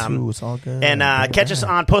 It's all good. And catch us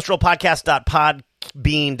on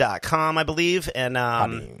postrollpodcast.podbean.com, I believe. And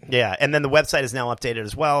and then the website is now updated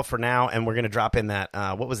as well for now, and we're going to drop in that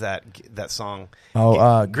what was that song?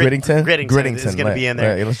 Grittington is going to be in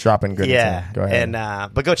there. Right, let's drop in Grittington. Yeah. Go ahead.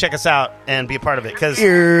 And but go check us out and be a part of it, because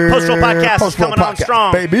Post Roll Podcast is coming on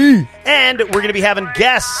strong, baby. And we're going to be having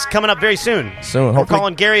guests coming up very soon. We're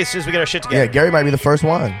calling Gary as soon as we get our shit together. Yeah, Gary might be the first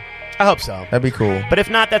one. I hope so. That'd be cool. But if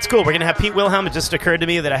not, that's cool. We're gonna have Pete Wilhelm. It just occurred to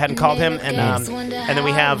me that I hadn't called him, and then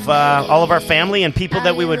we have all of our family and people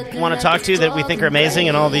that we would want to talk to that we think are amazing,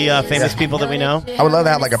 and all the famous people that we know. I would love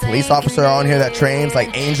to have like a police officer on here that trains,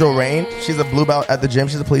 like Angel Rain. She's a blue belt at the gym.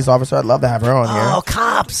 She's a police officer. I'd love to have her on here. Oh,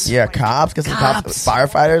 cops. Yeah, cops. Get some cops.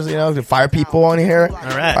 Firefighters. Fire people on here.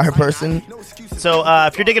 All right. Fire person. So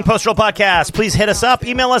if you're digging Post Roll Podcast, please hit us up.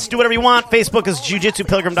 Email us. Do whatever you want. Facebook is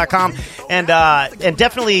jujitsupilgrim.com. And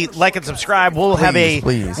definitely like and subscribe. We'll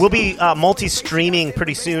be multi-streaming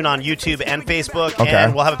pretty soon on YouTube and Facebook. Okay.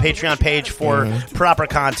 And we'll have a Patreon page for proper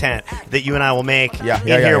content that you and I will make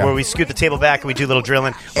where we scoot the table back and we do a little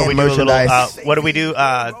drilling. Or and we merchandise. do a little, what do we do?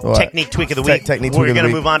 Technique Tweak of the Week. We're going to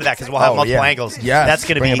move on to that because we'll have multiple angles. Yes. That's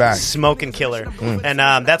going to be smoking killer. And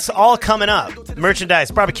that's all coming up. Merchandise,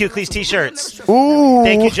 Barbecue Cleese t-shirts. Ooh.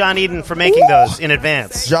 Thank you, John Eden, for making those in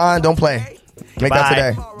advance. John, don't play. Make that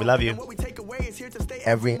today. We love you.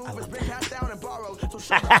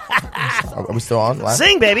 Are we still on? Live?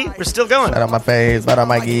 Sing, baby. We're still going. Right on my face, right on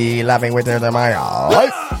my gi, laughing with them, my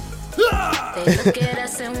life. Get it.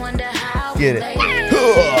 Get it.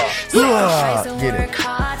 Get it.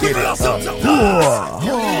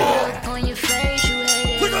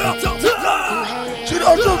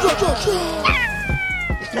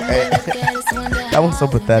 That one's so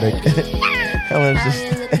pathetic. That one's just.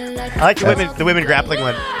 I like the women grappling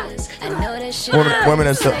one. Women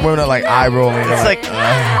are like eye rolling.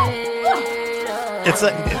 It's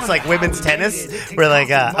like women's tennis. Where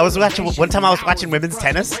like I was watching women's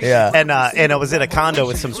tennis. Yeah. And I was in a condo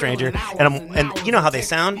with some stranger, and you know how they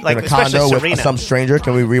sound like, in a especially condo Serena. with some stranger.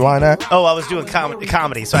 Can we rewind that? Oh, I was doing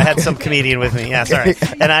comedy, so I had some comedian with me. Yeah, sorry.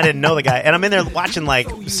 And I didn't know the guy. And I'm in there watching like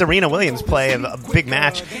Serena Williams play in a big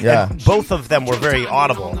match. Yeah. And both of them were very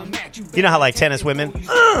audible. You know how like tennis women.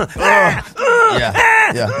 Yeah.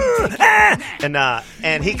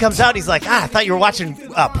 And he comes out. He's like, I thought you were watching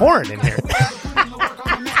porn in here.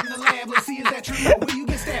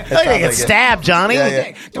 Oh, you get stabbed, Johnny.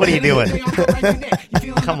 Yeah. What are you doing?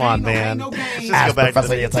 Come on, man. Let's just go back to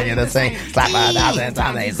the tell you the same. Slap 1,000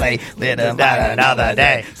 times they say, live another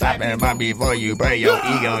day. Slap him before you burn your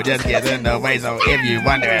ego. Just gets in the way. So if you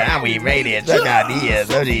wonder how we rated, check out the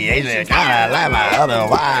association. Kinda like my other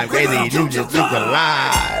wife, crazy jujitsu super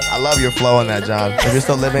live. I love your flow on that, John. If you're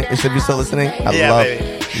still listening, I love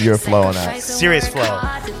your flow on that. Serious flow.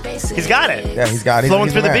 He's got it. Yeah, he's got it. Flowing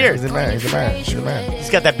through the beard. He's a man. He's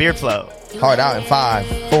got that beard flow. Hard out in 5,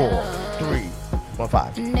 4, 3, 1,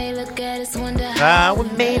 5. We made it.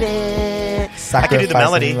 I can do the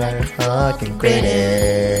melody. Fucking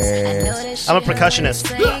greatest. I'm a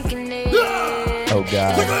percussionist. Oh,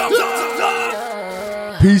 God.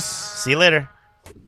 Peace. See you later.